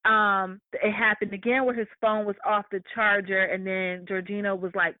it happened again where his phone was off the charger, and then Georgina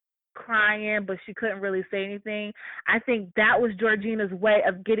was like crying, but she couldn't really say anything. I think that was Georgina's way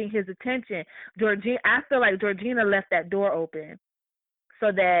of getting his attention. I feel like Georgina left that door open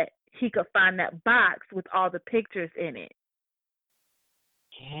so that he could find that box with all the pictures in it.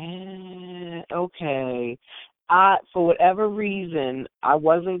 Yeah, okay. For whatever reason, I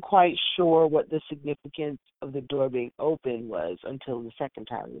wasn't quite sure what the significance of the door being open was until the second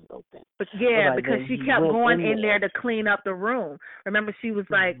time it was open. But yeah, because she kept going in there to clean up the room. Remember, she was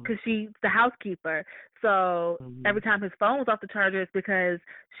like, because she's the housekeeper. So every time his phone was off the charger, it's because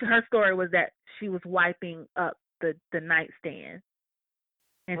her story was that she was wiping up the nightstand.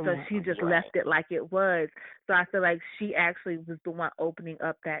 And so she just left it like it was. So I feel like she actually was the one opening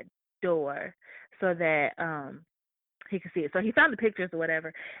up that door so that he could see it. So he found the pictures or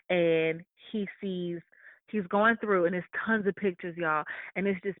whatever, and he's going through, and there's tons of pictures, y'all, and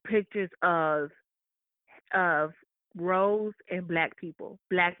it's just pictures of Rose and black people,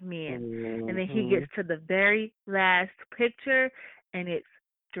 black men. And then he gets to the very last picture, and it's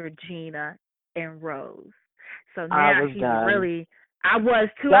Georgina and Rose. So now he's really... I was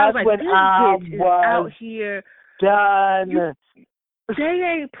too. That's I was like, this bitch is out here. Done. They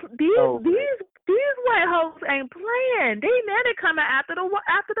ain't these white hoes ain't playing. They're coming after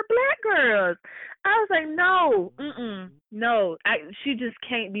the black girls. I was like, no, she just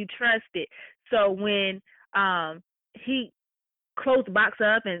can't be trusted. So when he closed the box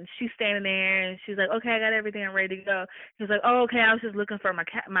up and she's standing there and she's like, okay, I got everything, I'm ready to go. He's like, oh, okay, I was just looking for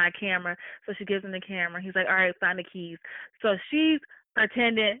my camera. So she gives him the camera. He's like, all right, find the keys. So she's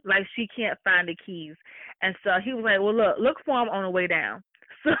pretending like she can't find the keys. And so he was like, well, look for him on the way down.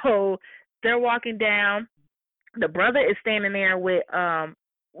 So they're walking down. The brother is standing there with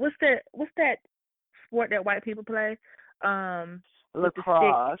what's that sport that white people play?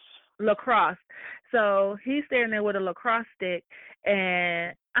 Lacrosse. So he's standing there with a lacrosse stick,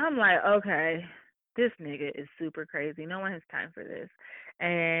 and I'm like, okay, this nigga is super crazy. No one has time for this.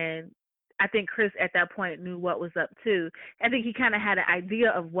 And I think Chris at that point knew what was up too. I think he kind of had an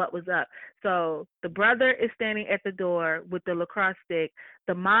idea of what was up. So the brother is standing at the door with the lacrosse stick.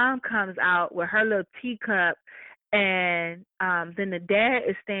 The mom comes out with her little teacup, and then the dad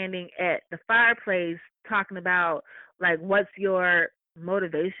is standing at the fireplace talking about, like, what's your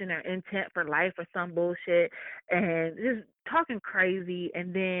motivation or intent for life or some bullshit, and just talking crazy.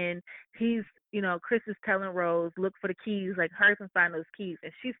 And then he's, Chris is telling Rose, look for the keys, like hurry and find those keys,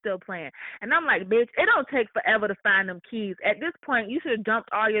 and she's still playing. And I'm like, bitch, it don't take forever to find them keys. At this point, you should have dumped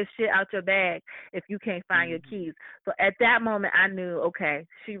all your shit out your bag if you can't find your keys. So at that moment, I knew, okay,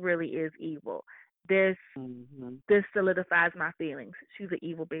 she really is evil. This this solidifies my feelings. She's an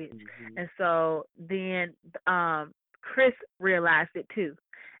evil bitch. And so then Chris realized it too.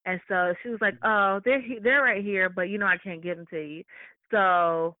 And so she was like, oh, they're right here, but I can't give them to you.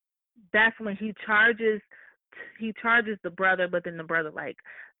 So that's when he charges the brother, but then the brother like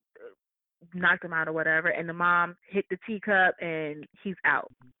knocked him out or whatever, and the mom hit the teacup and he's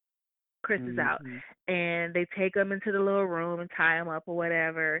out. Chris is out. And they take him into the little room and tie him up or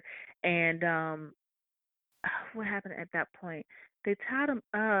whatever. And what happened at that point? They tied him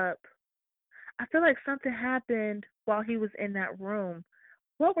up. I feel like something happened while he was in that room.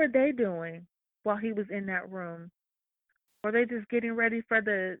 What were they doing while he was in that room? Were they just getting ready for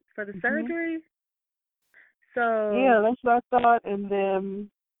the surgery? So yeah, that's what I thought. And then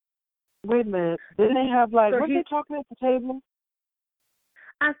wait a minute, didn't they have like were they talking at the table?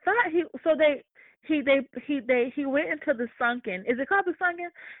 I thought he went into the sunken. Is it called the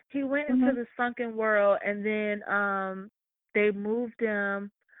sunken? He went into the sunken world, and then they moved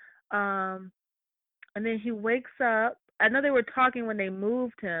him, and then he wakes up. I know they were talking when they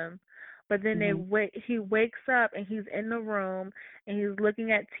moved him, but then he wakes up and he's in the room and he's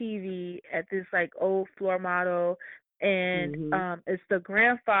looking at TV at this like old floor model, and it's the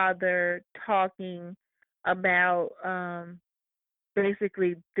grandfather talking about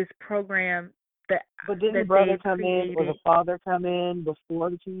basically this program that. But didn't the brother come in or the father come in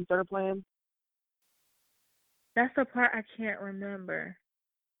before the TV started playing? That's the part I can't remember.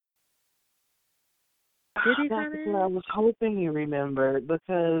 Did he come in? I was hoping you remembered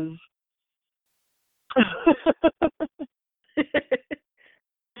because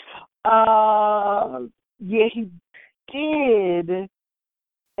yeah, he did.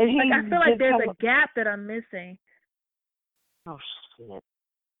 And I feel like there's a gap that I'm missing. Oh shit!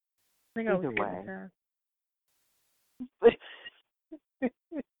 I think I was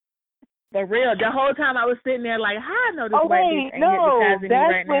For real, the whole time I was sitting there like, how I know this white bitch ain't hypnotizing me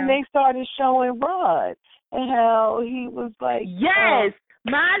right now? That's when they started showing Rod and how he was like, yes,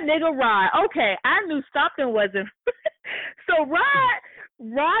 my nigga Rod. Okay, I knew something wasn't. So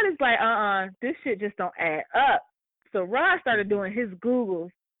Rod is like, this shit just don't add up. So Rod started doing his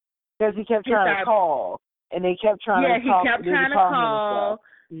Googles. Because he kept trying to call, and they kept trying to talk. Yeah, he kept trying to call.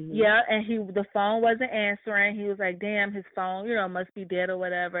 Yeah, and the phone wasn't answering. He was like, damn, his phone, must be dead or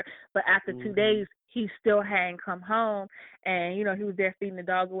whatever. But after 2 days, he still hadn't come home, and, he was there feeding the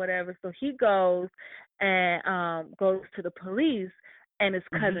dog or whatever. So he goes and goes to the police, and it's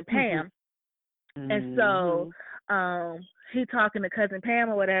Cousin Pam. And so he talking to Cousin Pam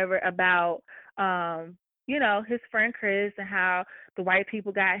or whatever about, his friend Chris and how the white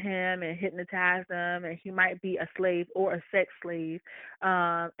people got him and hypnotized him, and he might be a slave or a sex slave.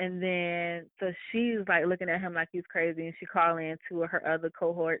 And then so she's like looking at him like he's crazy, and she called in two of her other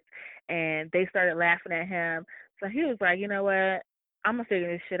cohorts, and they started laughing at him. So he was like, you know what, I'm gonna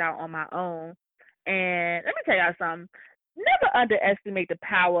figure this shit out on my own. And let me tell y'all something. Never underestimate the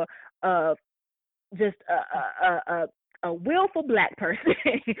power of just a willful black person.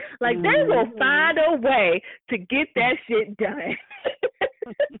 Like, they will find a way to get that shit done.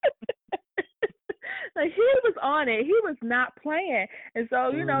 Like, he was on it. He was not playing. And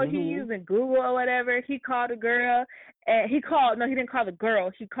so, he using Google or whatever. He called a girl, and he didn't call the girl.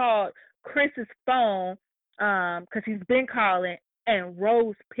 He called Chris's phone, because he's been calling, and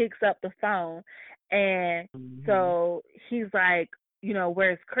Rose picks up the phone. And so he's like,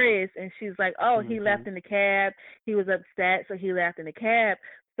 where's Chris? And she's like, oh, he left in the cab. He was upset, so he left in the cab.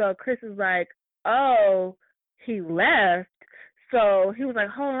 So Chris is like, oh, he left. So he was like,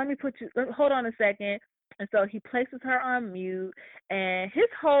 hold on, hold on a second. And so he places her on mute, and his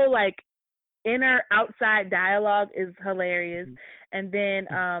whole inner outside dialogue is hilarious. And then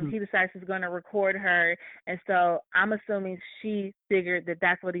he decides he's going to record her, and so I'm assuming she figured that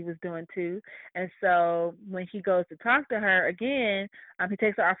that's what he was doing too. And so when he goes to talk to her again, he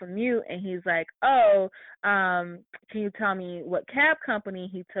takes her off of mute, and he's like, oh, can you tell me what cab company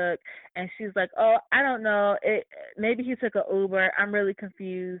he took? And she's like, oh, I don't know, maybe he took an Uber, I'm really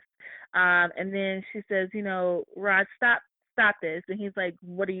confused. And then she says, Rod, stop this. And he's like,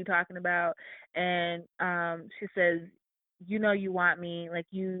 what are you talking about? And she says, you want me, like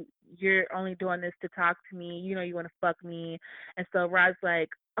you're only doing this to talk to me, you want to fuck me. And so Rod's like,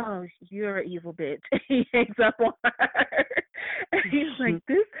 oh, you're an evil bitch. He hangs up on her. And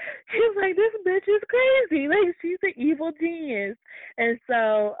this bitch is crazy. Like, she's an evil genius. And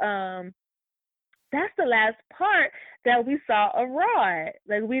so, that's the last part that we saw of Rod.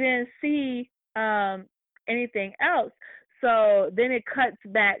 Like, we didn't see anything else. So then it cuts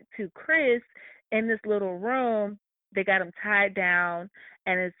back to Chris in this little room. They got him tied down,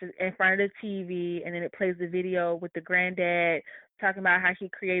 and it's in front of the TV, and then it plays the video with the granddad talking about how he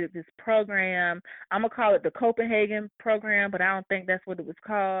created this program. I'm gonna call it the Copenhagen program, but I don't think that's what it was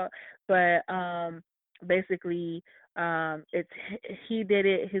called. But basically, it's he did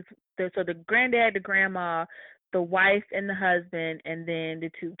it. So the granddad, the grandma, the wife and the husband, and then the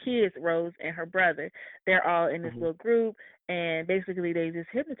two kids, Rose and her brother. They're all in this little group, and basically they just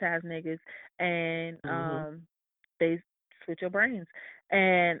hypnotize niggas, and they switch your brains.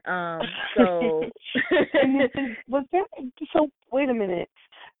 And so so wait a minute.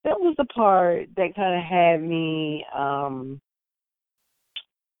 That was the part that kind of had me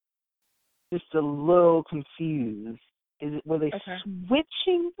just a little confused. Were they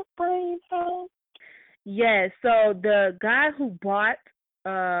switching the brain out? Yes. So the guy who bought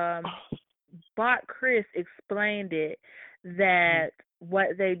Chris explained it, that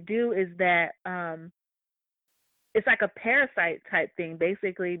what they do is that it's like a parasite type thing,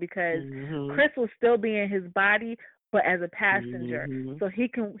 basically, because Chris will still be in his body, but as a passenger. So he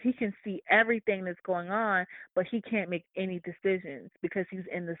can see everything that's going on, but he can't make any decisions because he's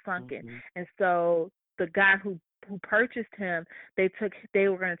in the sunken. And so the guy who purchased him, they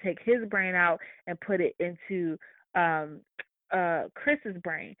were going to take his brain out and put it into Chris's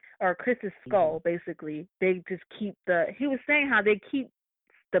brain, or Chris's skull. Basically, they just keep he was saying how they keep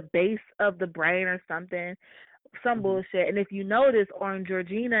the base of the brain or something, some bullshit. And if you notice, on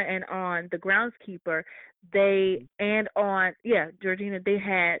Georgina and on the groundskeeper, Georgina, they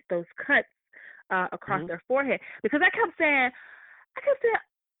had those cuts across their forehead, because I kept saying,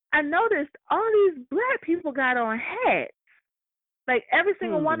 I noticed all these black people got on hats. Like, every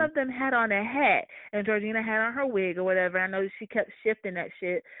single one of them had on a hat, and Georgina had on her wig or whatever. I know she kept shifting that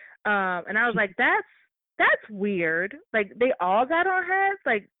shit, and I was like, that's weird. Like, they all got on hats,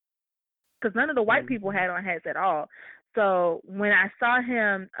 like, because none of the white people had on hats at all. So when I saw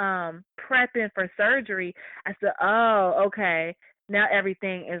him prepping for surgery, I said, oh, okay, now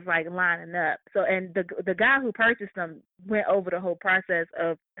everything is like lining up. So, and the guy who purchased them went over the whole process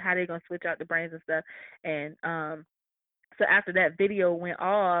of how they're gonna switch out the brains and stuff. And so after that video went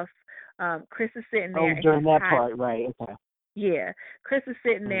off, Chris is sitting there. Oh, during that part, right? Okay. Yeah, Chris is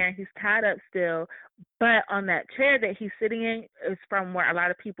sitting there and he's tied up still, but on that chair that he's sitting in is from where a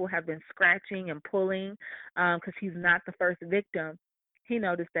lot of people have been scratching and pulling, because he's not the first victim. He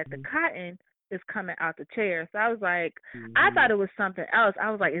noticed that the cotton is coming out the chair. So I was like, I thought it was something else. I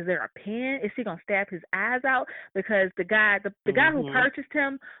was like, is there a pen? Is he gonna stab his eyes out? Because the guy who purchased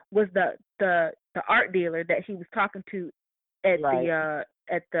him was the art dealer that he was talking to at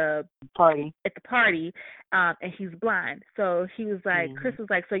the party, and he's blind. So he was like, Chris was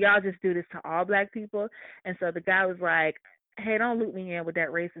like, so y'all just do this to all black people? And so the guy was like, hey, don't loop me in with that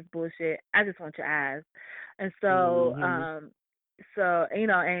racist bullshit. I just want your eyes. And so, so, you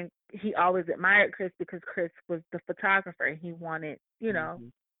know, and he always admired Chris because Chris was the photographer. He wanted, you know,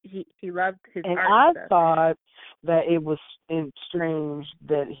 he loved his art. And I thought that it was strange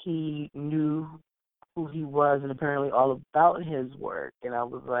that he knew who he was and apparently all about his work. And I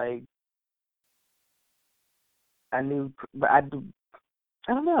was like, I knew, but I don't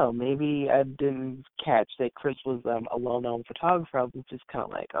know, maybe I didn't catch that Chris was a well-known photographer. I was just kind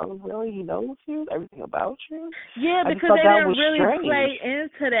of like, oh, really? He knows you? Everything about you? Yeah, because they didn't really play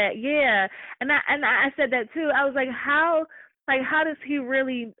into that. Yeah, and I said that too. I was like, how does he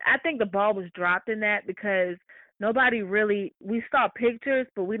really? I think the ball was dropped in that, because nobody really. We saw pictures,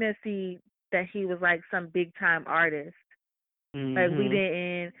 but we didn't see that he was like some big-time artist. Like, we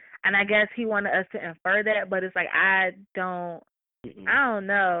didn't. And I guess he wanted us to infer that, but it's like, I don't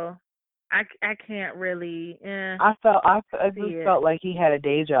know. I can't really. I just felt like he had a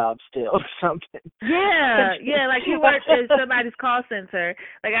day job still or something. Yeah, like he worked at somebody's call center.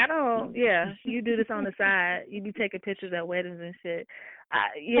 Like, I don't. Yeah, you do this on the side. You be taking pictures at weddings and shit.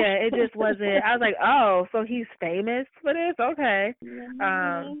 It just wasn't. I was like, oh, so he's famous for this? Okay.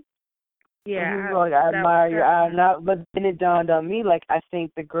 Yeah, and he was like, I admire your eye. But then it dawned on me, like, I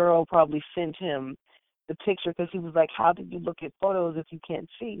think the girl probably sent him the picture because he was like, how did you look at photos if you can't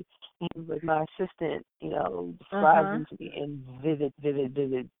see? And he was like, my assistant, you know, described them to me in vivid,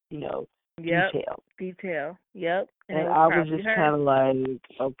 you know, detail. Yep. And I was just kind of like,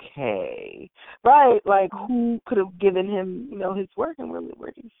 okay. Right, like, who could have given him, you know, his work, and really,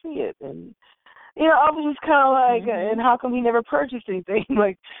 where do you see it? And I was just kind of like, and how come he never purchased anything?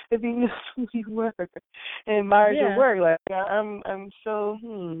 Like, if he knew who you were and admired your work, like, I'm so,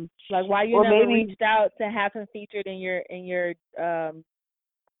 Like, why you never reached out to have him featured in your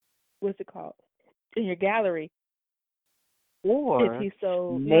what's it called? In your gallery? Or if he's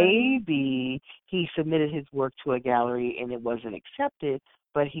so, maybe he submitted his work to a gallery and it wasn't accepted,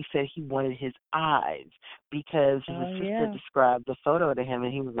 but he said he wanted his eyes because his assistant described the photo to him,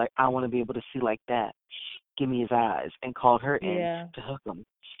 and he was like, I want to be able to see like that. Give me his eyes, and called her in to hook him.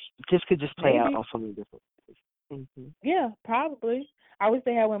 This could just play out on so many different ways. Mm-hmm. Yeah, probably. I wish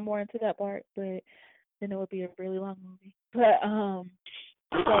they had went more into that part, but then it would be a really long movie. But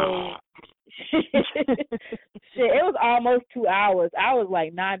so shit, it was almost 2 hours. I was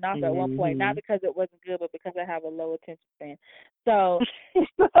like nodding off at one point, not because it wasn't good, but because I have a low attention span. So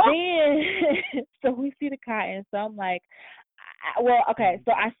then, so we see the cotton. So I'm like,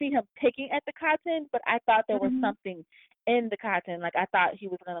 so I see him picking at the cotton, but I thought there was something in the cotton. Like, I thought he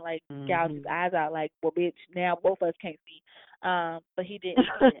was gonna like gouge his eyes out. Like, well, bitch, now both of us can't see. But he didn't.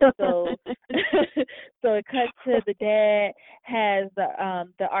 So, so it cuts to the dad has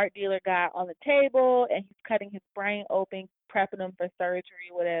the art dealer guy on the table, and he's cutting his brain open, prepping him for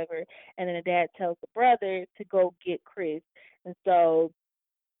surgery, whatever. And then the dad tells the brother to go get Chris. And so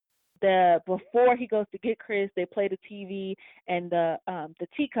before he goes to get Chris, they play the TV and the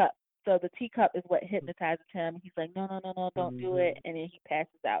teacup. So the teacup is what hypnotizes him. He's like, no, don't do it. And then he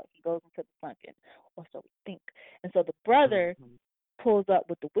passes out. He goes into the sunken, or so we think. And so the brother pulls up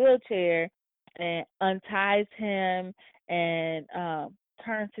with the wheelchair and unties him and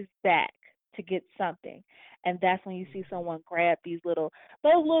turns his back to get something. And that's when you see someone grab those little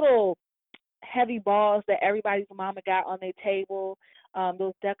heavy balls that everybody's mama got on their table.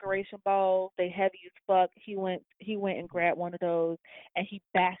 Those decoration balls, they heavy as fuck. He went and grabbed one of those, and he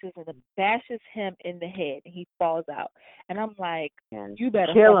bashes him in the head, and he falls out. And I'm like, you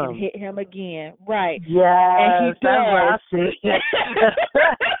better fucking hit him again, right? Yeah, and he does.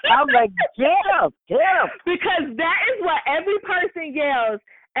 I'm like, get him, because that is what every person yells.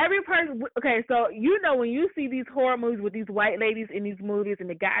 Every person, okay, so when you see these horror movies with these white ladies in these movies and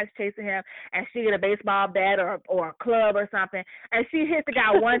the guy's chasing him and she get a baseball bat or a club or something and she hits the guy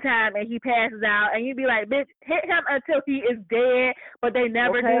one time and he passes out and you be like, bitch, hit him until he is dead, but they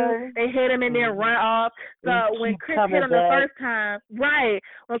never do. They hit him and then run off. So when Chris hit him the first time, I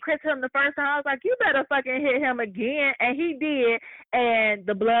was like, you better fucking hit him again, and he did, and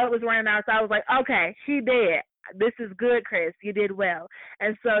the blood was running out, so I was like, okay, she dead. This is good, Chris. You did well.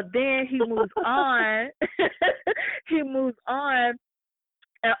 And so then he moves on. And,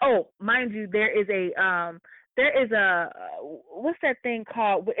 mind you, there is a what's that thing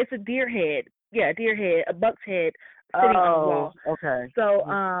called? It's a deer head. Yeah, deer head, a buck's head sitting on the wall. Okay. So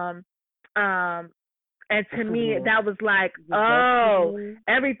and to me that was like,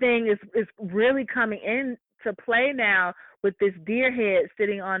 everything is really coming into play now with this deer head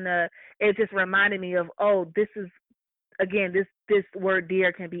sitting on it just reminded me of, this is, again, this word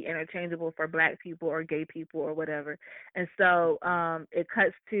deer can be interchangeable for black people or gay people or whatever. And so it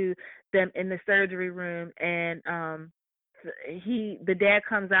cuts to them in the surgery room, and the dad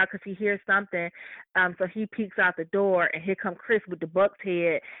comes out because he hears something, so he peeks out the door, and here comes Chris with the buck's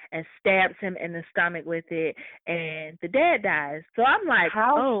head and stabs him in the stomach with it, and the dad dies. So I'm like,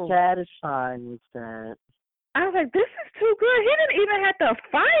 how satisfying was that? I was like, this is too good. He didn't even have to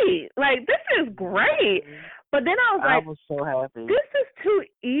fight. Like, this is great. But then I was like, I was so happy. This is too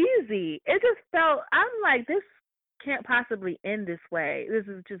easy. It just felt, I'm like, this can't possibly end this way. This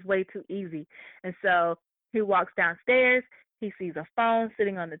is just way too easy. And so he walks downstairs. He sees a phone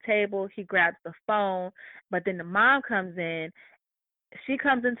sitting on the table. He grabs the phone. But then the mom comes in. She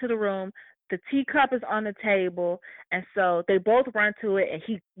comes into the room. The teacup is on the table, and so they both run to it, and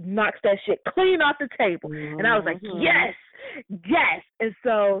he knocks that shit clean off the table. And I was like, yes. And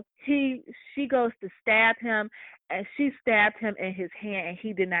so she goes to stab him, and she stabbed him in his hand, and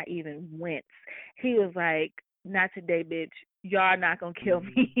he did not even wince. He was like, not today, bitch. Y'all not going to kill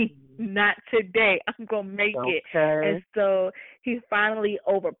me. Not today. I'm going to make it. And so he finally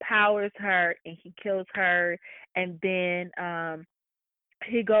overpowers her, and he kills her, and then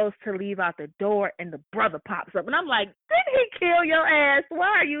he goes to leave out the door, and the brother pops up. And I'm like, did he kill your ass? Why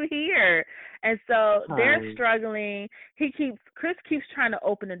are you here? And so they're struggling. Chris keeps trying to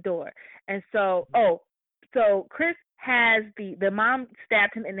open the door. And so, so Chris has the mom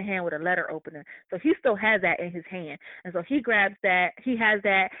stabbed him in the hand with a letter opener. So he still has that in his hand. And so he grabs that. He has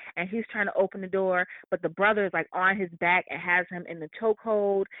that, and he's trying to open the door. But the brother is like on his back and has him in the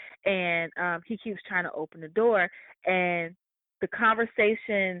chokehold. And he keeps trying to open the door. And the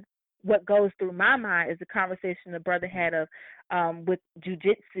conversation what goes through my mind is the conversation the brother had of with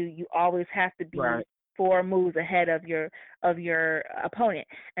jujitsu, you always have to be Right. 4 moves ahead of your opponent.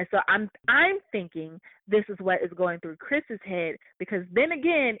 And so I'm thinking this is what is going through Chris's head, because then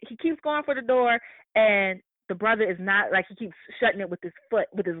again he keeps going for the door, and the brother is not, like, he keeps shutting it with his foot,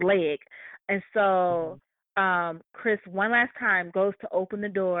 with his leg. And so Chris one last time goes to open the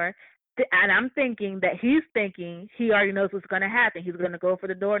door, and I'm thinking that he's thinking he already knows what's going to happen. He's going to go for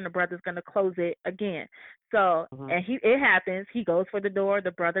the door, and the brother's going to close it again. So, and it happens. He goes for the door.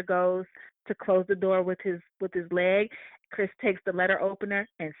 The brother goes to close the door with his leg. Chris takes the letter opener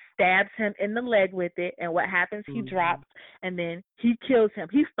and stabs him in the leg with it. And what happens? He drops, and then he kills him.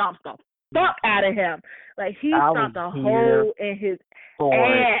 He stomps the fuck out of him. Like, he stomped a hole in his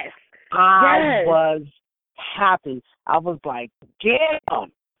ass. I was happy. I was like, get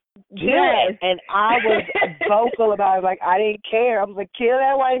him. Yes. And I was vocal about it. Like, I didn't care. I was like, kill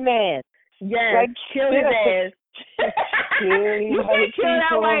that white man. Yes. Like, kill his ass. You can't kill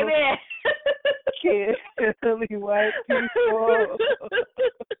that white man. Kill the white people.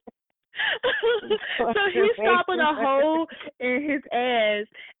 So he's stopping a hole in his ass,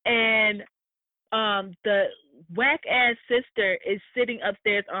 and the whack ass sister is sitting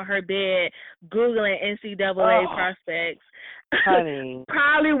upstairs on her bed Googling NCAA prospects. Honey.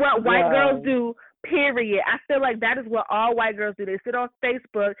 Probably what white girls do, period. I feel like that is what all white girls do. They sit on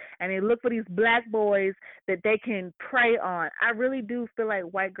Facebook and they look for these black boys that they can prey on. I really do feel like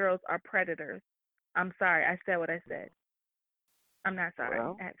white girls are predators. I'm sorry. I said what I said. I'm not sorry,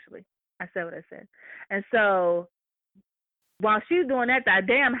 actually. I said what I said. And so while she's doing that, the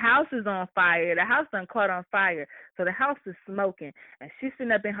damn house is on fire. The house done caught on fire. So the house is smoking. And she's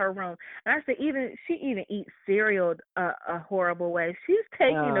sitting up in her room. And I said, she even eats cereal a horrible way. She's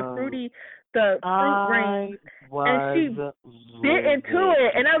taking the fruit ring, and she bit into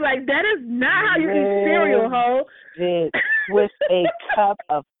it. And I'm like, that is not how you eat cereal, ho. With a cup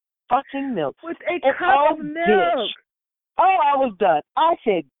of fucking milk. With a cup of milk. Bitch. Oh, I was done. I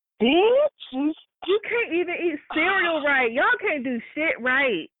said, bitch, you can't even eat cereal right. Y'all can't do shit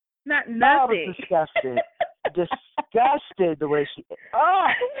right. Not nothing. I was disgusted. Disgusted the way she. Oh,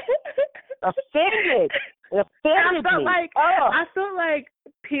 offended. It offended me. I felt like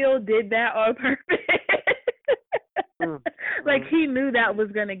Peele did that on purpose. Like, he knew that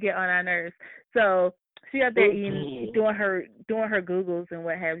was gonna get on our nerves. So she out there eating, doing her Googles and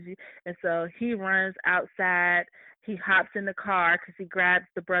what have you. And so he runs outside. He hops in the car because he grabs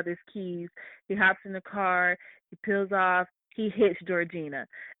the brother's keys. He hops in the car. He peels off. He hits Georgina.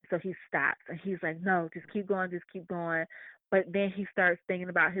 So he stops. And he's like, no, just keep going, just keep going. But then he starts thinking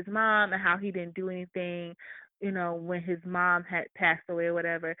about his mom and how he didn't do anything, when his mom had passed away or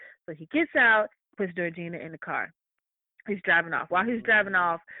whatever. So he gets out, puts Georgina in the car. He's driving off. While he's driving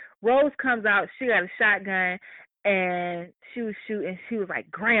off, Rose comes out. She got a shotgun, and she was shooting. She was like,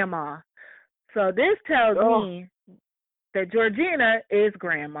 Grandma. So this tells me that Georgina is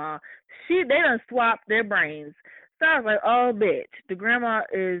Grandma. They done swapped their brains. So I was like, oh, bitch, the grandma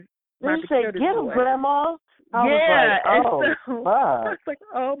is about to kill this boy. Get him, Grandma. I was like,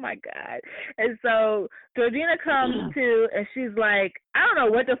 oh my God. And so Georgina comes to, and she's like, I don't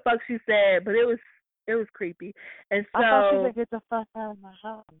know what the fuck she said, but it was creepy. And so I thought she said, get the fuck out of my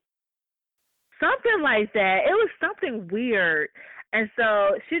house. Something like that. It was something weird. And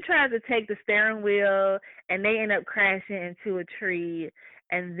so she tries to take the steering wheel, and they end up crashing into a tree.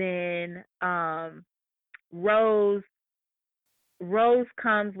 And then Rose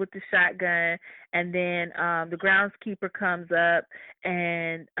comes with the shotgun, and then the groundskeeper comes up,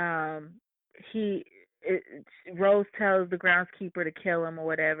 and Rose tells the groundskeeper to kill him or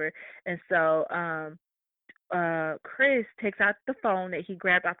whatever. And so Chris takes out the phone that he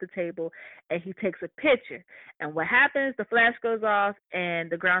grabbed off the table, and he takes a picture. And what happens? The flash goes off, and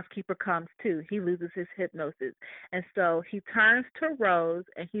the groundskeeper comes too. He loses his hypnosis. And so he turns to Rose,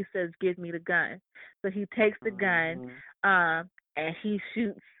 and he says, give me the gun. So he takes the gun, and he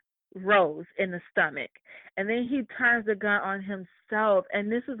shoots Rose in the stomach. And then he turns the gun on himself.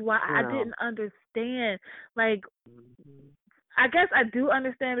 And this is why I didn't understand. Like, I guess I do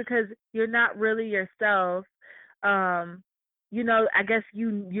understand, because you're not really yourself. I guess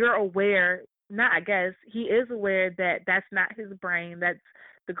you're aware, not I guess, he is aware that that's not his brain, that's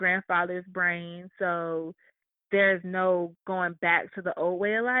the grandfather's brain, so there's no going back to the old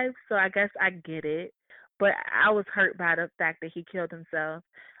way of life, so I guess I get it, but I was hurt by the fact that he killed himself,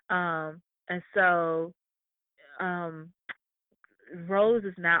 and so, Rose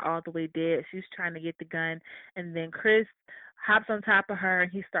is not all the way dead. She's trying to get the gun, and then Chris hops on top of her,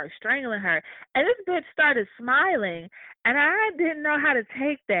 and he starts strangling her. And this bitch started smiling, and I didn't know how to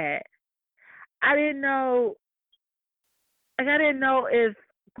take that. I didn't know, I didn't know if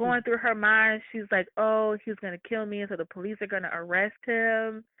going through her mind, she's like, oh, he's going to kill me, and so the police are going to arrest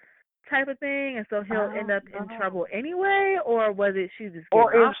him type of thing, and so he'll end up in trouble anyway, or was it she just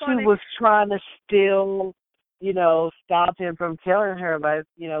getting off on it? Or if she was trying to still, stop him from killing her by,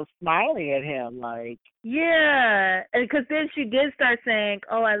 smiling at him, like. Yeah, and because then she did start saying,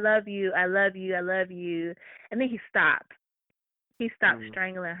 oh, I love you, I love you, I love you, and then he stopped. He stopped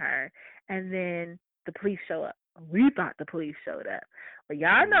strangling her, and then the police show up. We thought the police showed up. But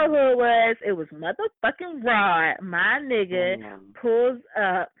y'all know who it was. It was motherfucking Rod, my nigga, pulls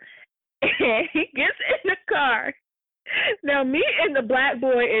up, and he gets in the car. Now, me and the black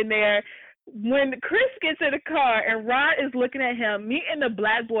boy in there, when Chris gets in the car and Rod is looking at him, me and the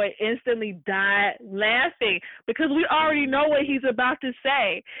black boy instantly died laughing because we already know what he's about to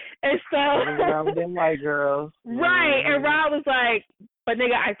say. And so, them white girls. Right, and Rod was like, but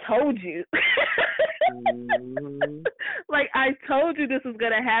nigga, I told you. Like, I told you this was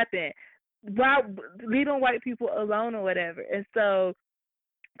going to happen. Rod, leave them white people alone or whatever. And so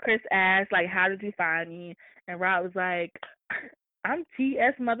Chris asked, like, how did you find me? And Rod was like, I'm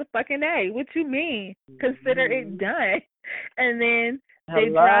TS motherfucking A. What you mean? Consider it done. And then they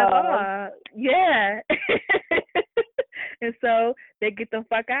drive off. Yeah. And so they get the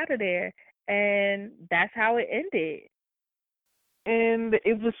fuck out of there. And that's how it ended. And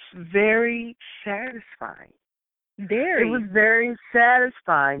it was very satisfying. Very. It was very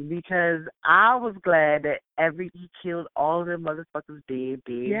satisfying because I was glad that he killed all of them motherfuckers dead.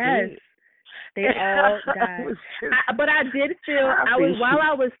 Yes. They all died. But I did feel while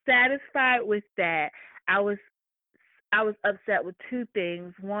I was satisfied with that, I was upset with two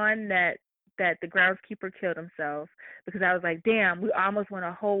things. One, that the groundskeeper killed himself, because I was like, damn, we almost went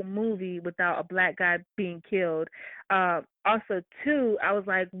a whole movie without a black guy being killed. Also, two, I was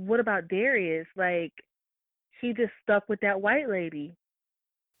like, what about Darius? Like, he just stuck with that white lady.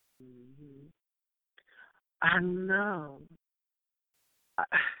 I know.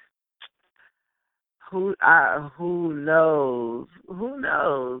 Who knows? Who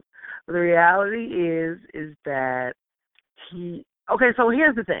knows? The reality is that he. Okay, so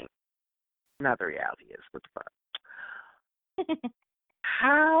here's the thing. Not the reality is, what the fuck?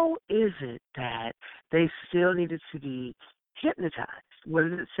 How is it that they still needed to be hypnotized? What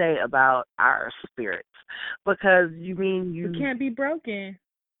does it say about our spirits? Because you can't be broken.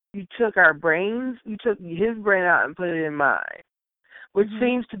 You took our brains, you took his brain out and put it in mine, which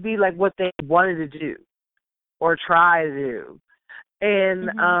seems to be like what they wanted to do or try to do. And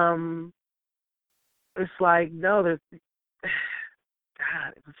it's like, no, there's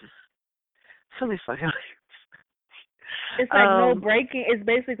God, it was just so many fucking. It's like no breaking. It's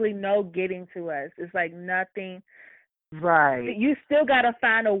basically no getting to us. It's like nothing. Right. You still got to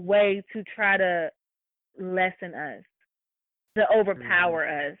find a way to try to lessen us, to overpower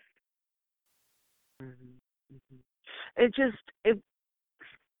us.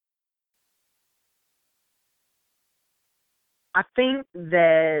 I think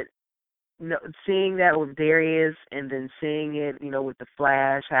that seeing that with Darius and then seeing it, with the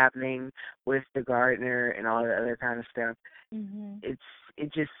Flash happening with the Gardener and all the other kind of stuff,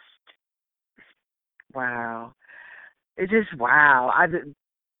 it just wow. It just wow.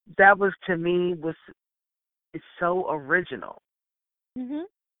 That was, to me, it's so original.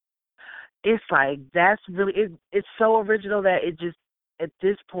 It's like, that's really it's so original that it just, at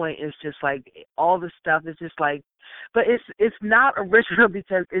this point, it's just like all the stuff is just like, but it's not original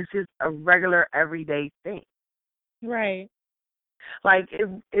because it's just a regular everyday thing. Right. Like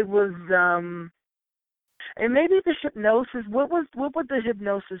it was and maybe the hypnosis, what would the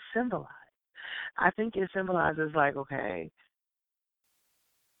hypnosis symbolize? I think it symbolizes, like, okay,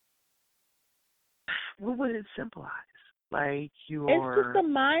 what would it symbolize? Like it's just the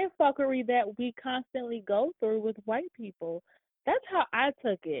mind fuckery that we constantly go through with white people. That's how I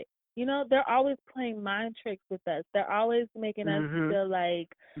took it. They're always playing mind tricks with us. They're always making us feel like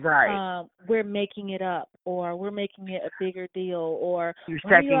we're making it up, or we're making it a bigger deal, or you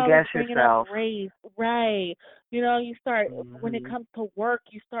second guess yourself. Race. Right. You start, when it comes to work,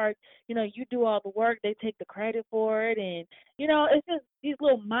 you start, you do all the work, they take the credit for it, and, it's just these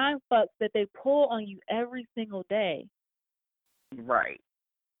little mind fucks that they pull on you every single day. Right.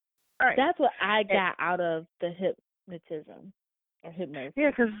 That's what I got out of the hypnotism. Or hypnosis.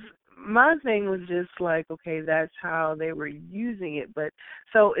 Yeah, because my thing was just like, okay, that's how they were using it. But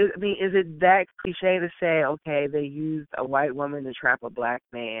so, is it that cliche to say, okay, they used a white woman to trap a black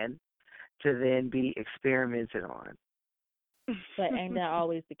man to then be experimented on? But ain't that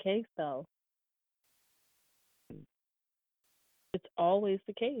always the case though? It's always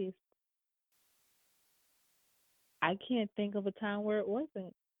the case. I can't think of a time where it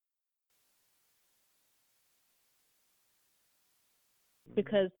wasn't.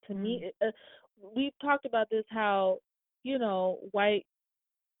 Because to me, we've talked about this how white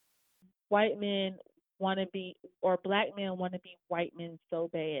men want to be, or black men want to be white men so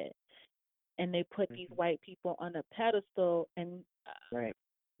bad, and they put these white people on a pedestal, and Right.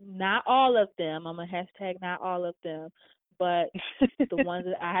 not all of them. I'm gonna hashtag not all of them, but the ones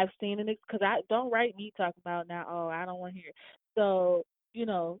that I have seen in it, because I don't write me talking about now. Oh, I don't want to hear. So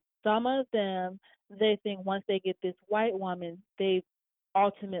some of them, they think once they get this white woman, they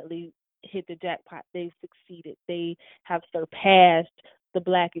ultimately hit the jackpot. They've succeeded. They have surpassed the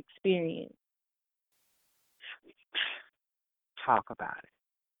black experience. Talk about it.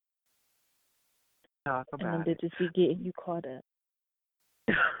 Talk And then about they it. just be getting you caught up.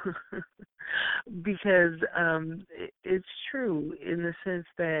 Because it's true in the sense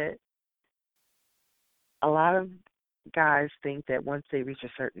that a lot of guys think that once they reach a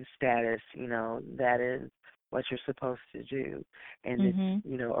certain status, that is what you're supposed to do. And Mhm.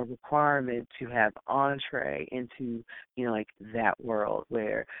 it's, a requirement to have entree into, like that world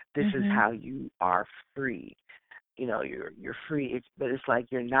where this is Mhm. how you are free. You're free. But it's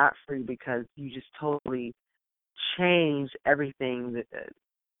like you're not free because you just totally change everything that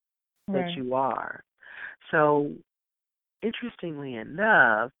Right. you are. So interestingly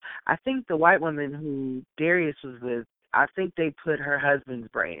enough, I think the white woman who Darius was with, I think they put her husband's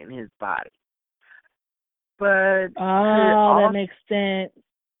brain in his body. But Oh, that makes sense.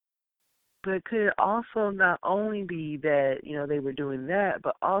 could it also not only be that, they were doing that,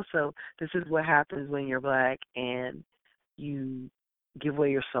 but also this is what happens when you're black and you give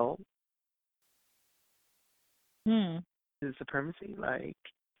away your soul? The supremacy, like,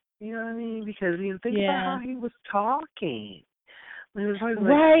 you know what I mean? Because you think about how he was talking. He was like,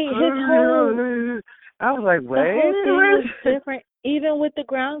 right, his whole I was like, the whole thing was wait. different. Even with the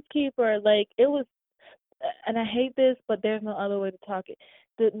groundskeeper, like it was, and I hate this, but there's no other way to talk it.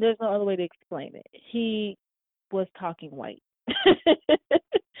 There's no other way to explain it. He was talking white.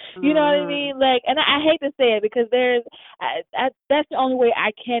 You know what I mean? Like, and I hate to say it because that's the only way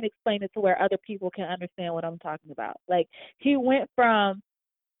I can explain it to where other people can understand what I'm talking about. Like, he went from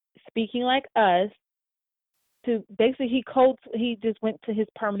speaking like us to basically he just went to his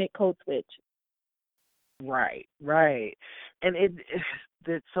permanent code switch. Right, right. And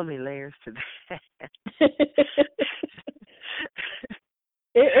there's so many layers to that.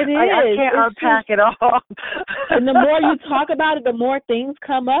 It is. I can't unpack it all. And the more you talk about it, the more things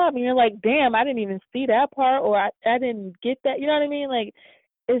come up, and you're like, "Damn, I didn't even see that part, or I didn't get that." You know what I mean? Like,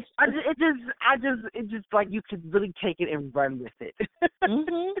 it just like you could really take it and run with it.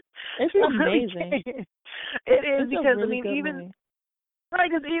 It's amazing. It is, it's because really even movie.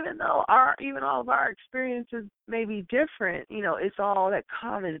 right, because even though even all of our experiences may be different, it's all that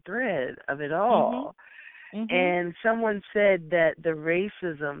common thread of it all. And someone said that the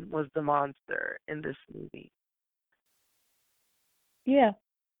racism was the monster in this movie. Yeah.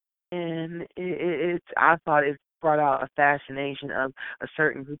 And it's I thought it brought out a fascination of a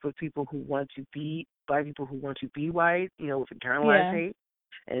certain group of people who want to be black people who want to be white, with internalized hate,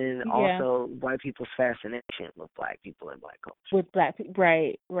 and also white people's fascination with black people and black culture. With black people,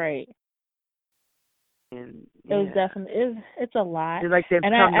 right. And it was definitely it's a lot. It's like they've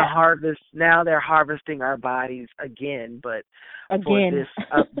come to harvest. Now they're harvesting our bodies again, but for this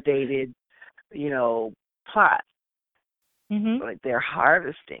updated, plot. Like they're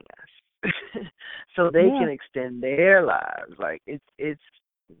harvesting us, so they can extend their lives. Like it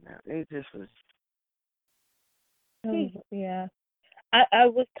just was. Yeah. I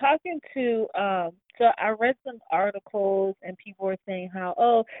was talking to so I read some articles and people were saying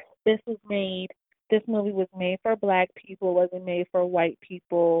how this movie was made for black people, wasn't made for white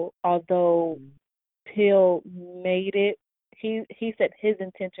people, although Peele made it. He said his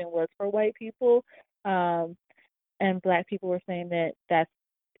intention was for white people, and black people were saying that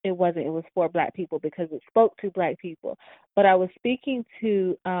it wasn't. It was for black people because it spoke to black people. But I was speaking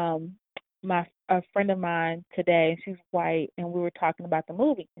to a friend of mine today, and she's white, and we were talking about the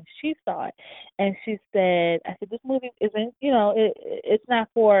movie, and she saw it, and she said, I said, this movie isn't, it's not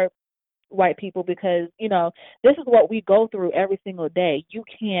for white people because, this is what we go through every single day. You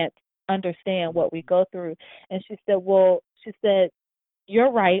can't understand what we go through. And she said,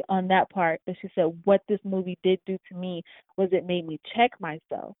 you're right on that part. But she said, what this movie did do to me was it made me check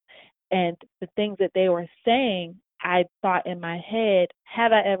myself. And the things that they were saying, I thought in my head,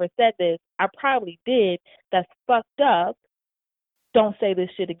 had I ever said this? I probably did. That's fucked up. don't say this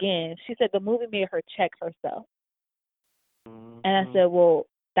shit again. She said the movie made her check herself. And I said, well,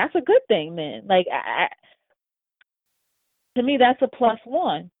 that's a good thing then. Like, to me, that's a plus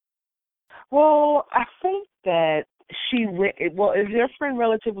one. Well, I think that she went. Well, is your friend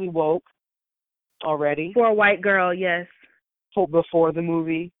relatively woke already? For a white girl, yes. Before the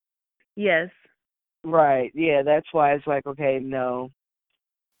movie? Yes. Right. Yeah, that's why it's like, okay, no,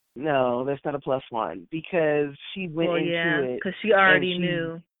 that's not a plus one because she went into it. Because she already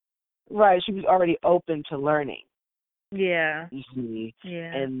knew. Right. She was already open to learning. Yeah. You see.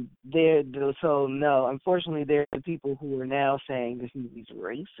 Yeah. And so no, unfortunately, there are people who are now saying this movie's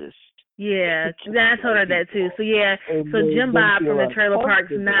racist. Yeah, I told her that too. So yeah, so Jim Bob from the Trailer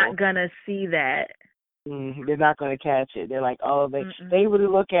Park's not gonna see that. They're not going to catch it. They're like, oh, they really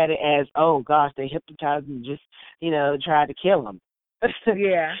look at it as, oh gosh, they hypnotized him, just tried to kill him.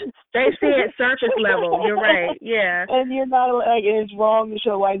 Yeah, they see it surface level. You're right. Yeah, and you're not like, it's wrong to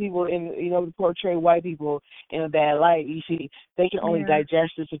show white people to portray white people in a bad light. You see, they can only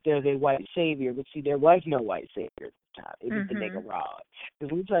digest this if they're their white savior. But see, there was no white savior at the time. It was the nigga Rod.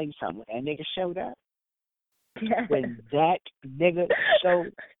 Because let me tell you something. When that nigga showed up, when that nigga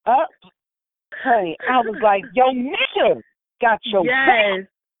showed up, honey, I was like, yo, nigga, got your back.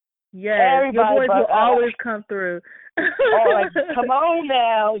 Yes, everybody, your boys will always come through. Like, come on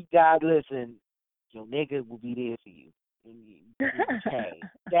now. God, listen, your nigga will be there for you. Hey,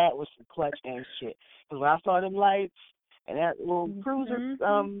 that was some clutch ass shit. Because when I saw them lights and that little cruiser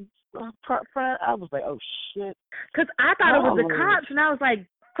front, I was like, oh, shit. Because I thought it was the cops, and I was like,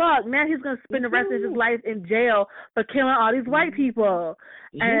 fuck, man, he's going to spend the rest of his life in jail for killing all these white people.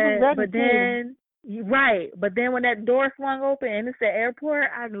 But then when that door swung open and it's the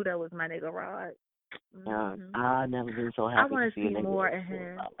airport, I knew that was my nigga Rod. I've never been so happy. I want to see more of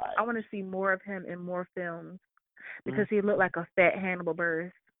him. I want to see more of him in more films because he looked like a fat Hannibal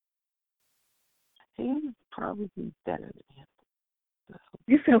Buress. He's probably better than him.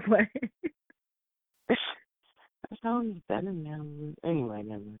 You said what? I thought he's better than him. Anyway,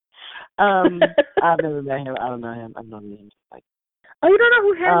 never. I've never met him. I don't know him. I've known him. Oh, you don't know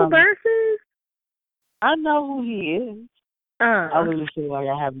who Hannibal Buress is? I know who he is. I was just saying, like,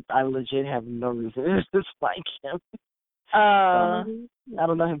 I legit have no reason to dislike him. I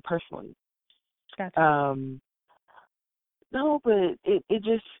don't know him personally. Gotcha. No, but it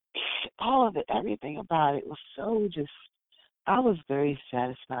just, all of it, everything about it was so just, I was very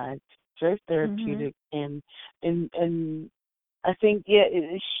satisfied, very therapeutic, and I think,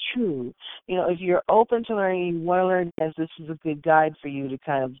 it's true. If you're open to learning, you want to learn, as this is a good guide for you to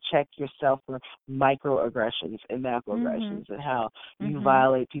kind of check yourself for microaggressions and macroaggressions and how you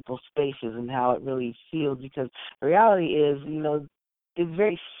violate people's spaces and how it really feels. Because the reality is, it's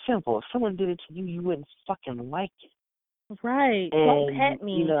very simple. If someone did it to you, you wouldn't fucking like it. Right. And, don't pet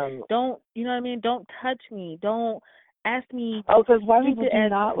me. Don't, you know what I mean? Don't touch me. Don't ask me. Oh, because white people do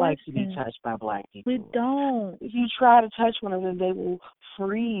not like to be touched by black people. We don't. If you try to touch one of them, they will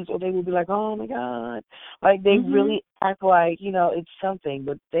freeze or they will be like, oh, my God. Like, they really act like, it's something,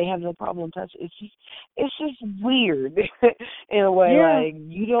 but they have no problem touching. It's just weird in a way. Yeah. Like,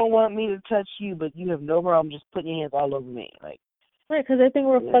 you don't want me to touch you, but you have no problem just putting your hands all over me. Like, right, because they think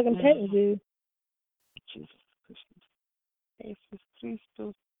we're fucking petting you. Jesus Christ.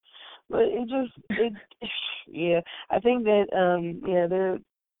 But yeah, I think that,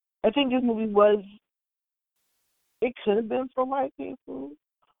 I think this movie it could have been for white people,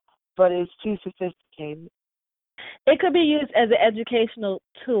 but it's too sophisticated. It could be used as an educational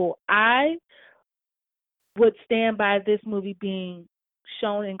tool. I would stand by this movie being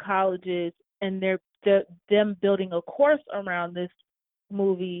shown in colleges and them building a course around this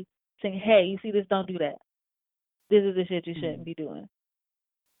movie saying, hey, you see this, don't do that. This is the shit you shouldn't be doing.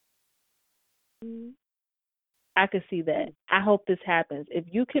 I could see that. I hope this happens. If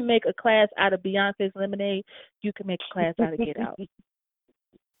you can make a class out of Beyonce's Lemonade, you can make a class out of Get Out.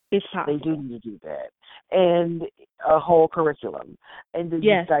 It's possible. They do need to do that. And a whole curriculum. And to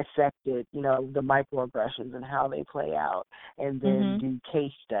just dissect it, the microaggressions and how they play out. And then do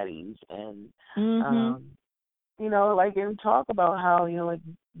case studies and, and talk about how,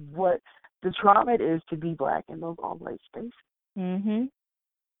 what the trauma it is to be black in those all-white spaces.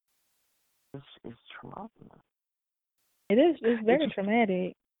 It's trauma. It is. It's very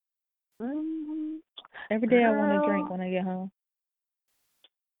traumatic. Every day I want to drink when I get home.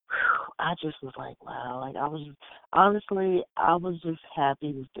 I just was like, wow. Like, I was just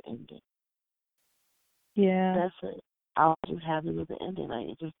happy with the ending. Yeah. That's it. I was just happy with the ending. Like,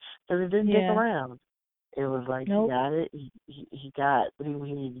 because it didn't dick around. It was like, he got it. He got what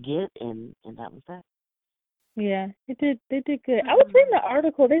he needed to get, and that was that. Yeah, it did. They did good. I was reading the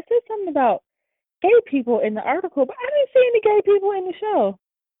article. They said something about gay people in the article, but I didn't see any gay people in the show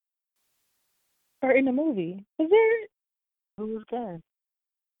or in the movie. Was there? Who was gay?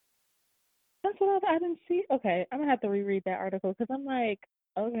 That's what I didn't see. Okay, I'm gonna have to reread that article because I'm like,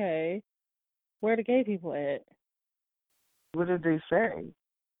 okay, where the gay people at? What did they say?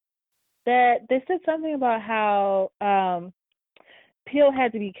 That they said something about how Peele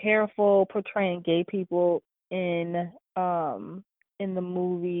had to be careful portraying gay people in the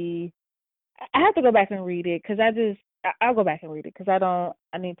movie. I have to go back and read it because I'll go back and read it because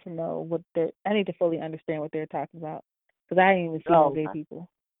I need to know I need to fully understand what they're talking about because I didn't even see no gay people.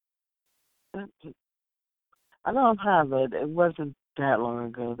 I know I have it. It wasn't that long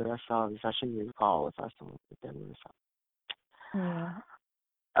ago that I saw this. I shouldn't recall if I saw it then or something. Yeah.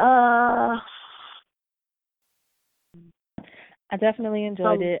 I definitely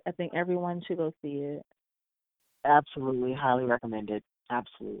enjoyed it. I think everyone should go see it. Absolutely, highly recommended.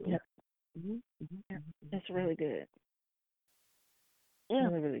 Absolutely. Yep. Yeah. It's really good. Yeah.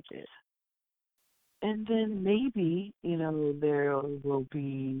 Really, really good. And then maybe, there will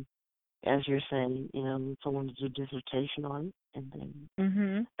be, as you're saying, someone to do a dissertation on it, and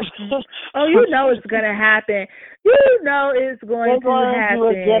then. Oh, it's gonna happen. It's going to happen. Do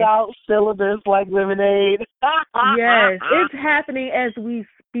a get out syllabus like Lemonade. Yes, it's happening as we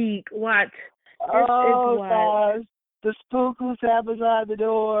speak. Watch. Gosh, the spook who sabotaged the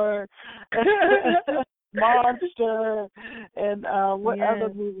door, Monster, and what other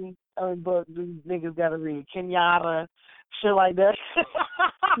movie? Book these niggas gotta read? Kenyatta. Shit like that.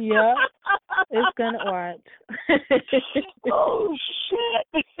 Yeah. It's gonna watch. Oh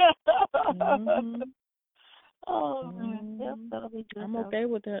shit. Oh man. Yep, that'll be good. I'm okay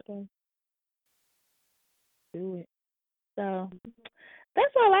with that though. Do it. So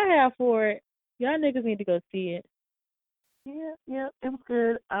that's all I have for it. Y'all niggas need to go see it. Yeah, it was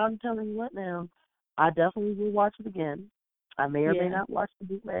good. I'm telling you what now. I definitely will watch it again. I may or may not watch the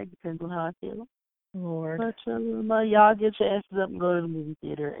bootleg, depends on how I feel. Lord. But y'all get your asses up and go to the movie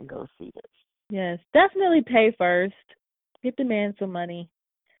theater and go see this. Yes, definitely pay first. Get the man some money.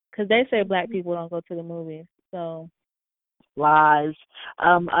 Because they say black people don't go to the movies. So lies.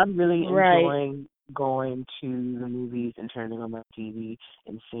 I'm really enjoying going to the movies and turning on my TV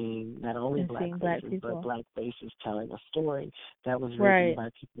and seeing not only black faces, but black faces telling a story that was written by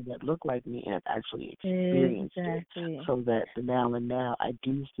people that look like me and have actually experienced it. So that the now and now, I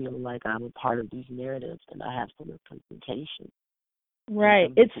do feel like I'm a part of these narratives and I have some representation.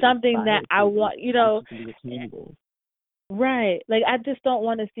 Right. It's something that I want, Right. Like, I just don't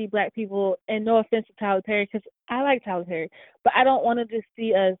want to see black people, and no offense to Tyler Perry, because I like Tyler Perry, but I don't want to just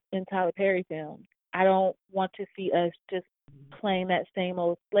see us in Tyler Perry films. I don't want to see us just playing that same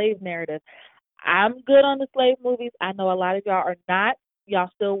old slave narrative. I'm good on the slave movies. I know a lot of y'all are not. Y'all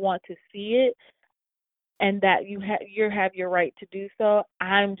still want to see it, and that you have your right to do so.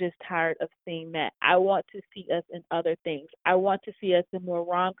 I'm just tired of seeing that. I want to see us in other things. I want to see us in more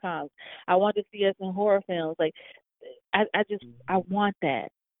rom-coms. I want to see us in horror films. Like, I want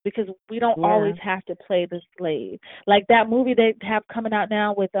that because we don't always have to play the slave. Like that movie they have coming out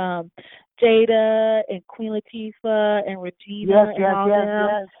now with Jada and Queen Latifah and Regina and all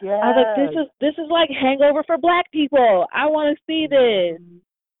them. Yes. I was like, this is like Hangover for black people. I want to see this.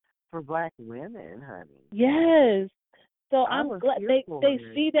 For black women, honey. Yes. So I'm glad they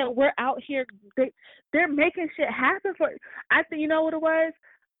see that we're out here. They're making shit happen for. I think you know what it was.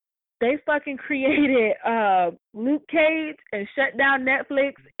 They fucking created Luke Cage and shut down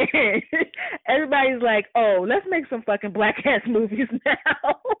Netflix, and everybody's like, oh, let's make some fucking black-ass movies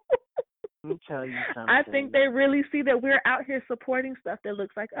now. Let me tell you something. I think they really see that we're out here supporting stuff that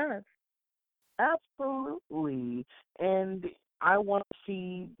looks like us. Absolutely. And I want to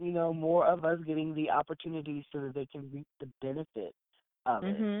see, more of us getting the opportunities so that they can reap the benefit of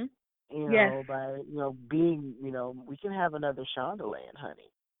it. By, being, we can have another Shondaland, honey.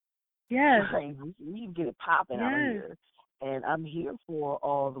 Yes. Like, we can get it popping out here. And I'm here for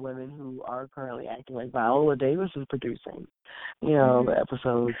all the women who are currently acting like Viola Davis is producing, the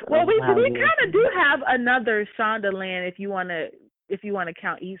episodes. Well, we kind of do have another Shondaland if you want to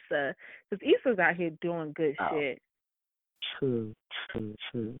count Issa, because Issa's out here doing good shit. True. And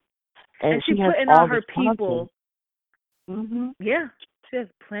she's putting on her people. Yeah, she has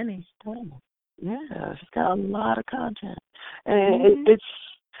plenty. Yeah, she's got a lot of content, and it's.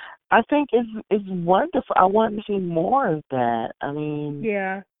 I think it's wonderful. I want to see more of that. I mean,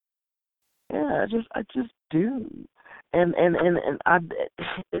 I just do, and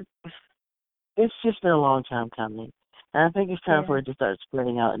it's just been a long time coming, and I think it's time for it to start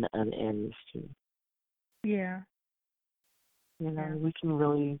spreading out in the other areas too. Yeah. We can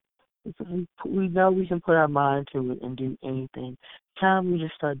really, we know we can put our mind to it and do anything. Time we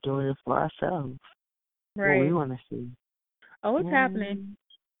just start doing it for ourselves. Right. What we want to see. Oh, it's happening.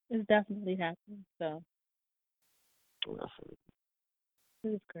 It's definitely happening. So.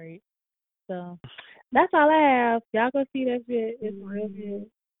 It's great. So that's all I have. Y'all go see that shit. It's real good.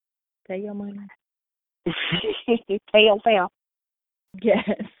 Pay your money. Pay your fam. Yes.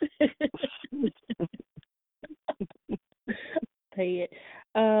 Pay it.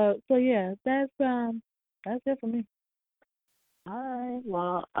 So yeah, that's it for me. All right.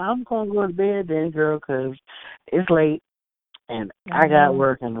 Well, I'm gonna go to bed then, girl, 'cause it's late and I got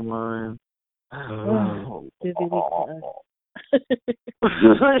work in the morning. Busy week for us.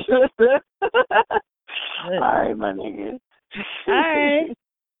 All right, my nigga. All right.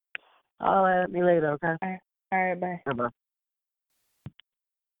 I'll at me later, okay? All right, bye. Bye-bye.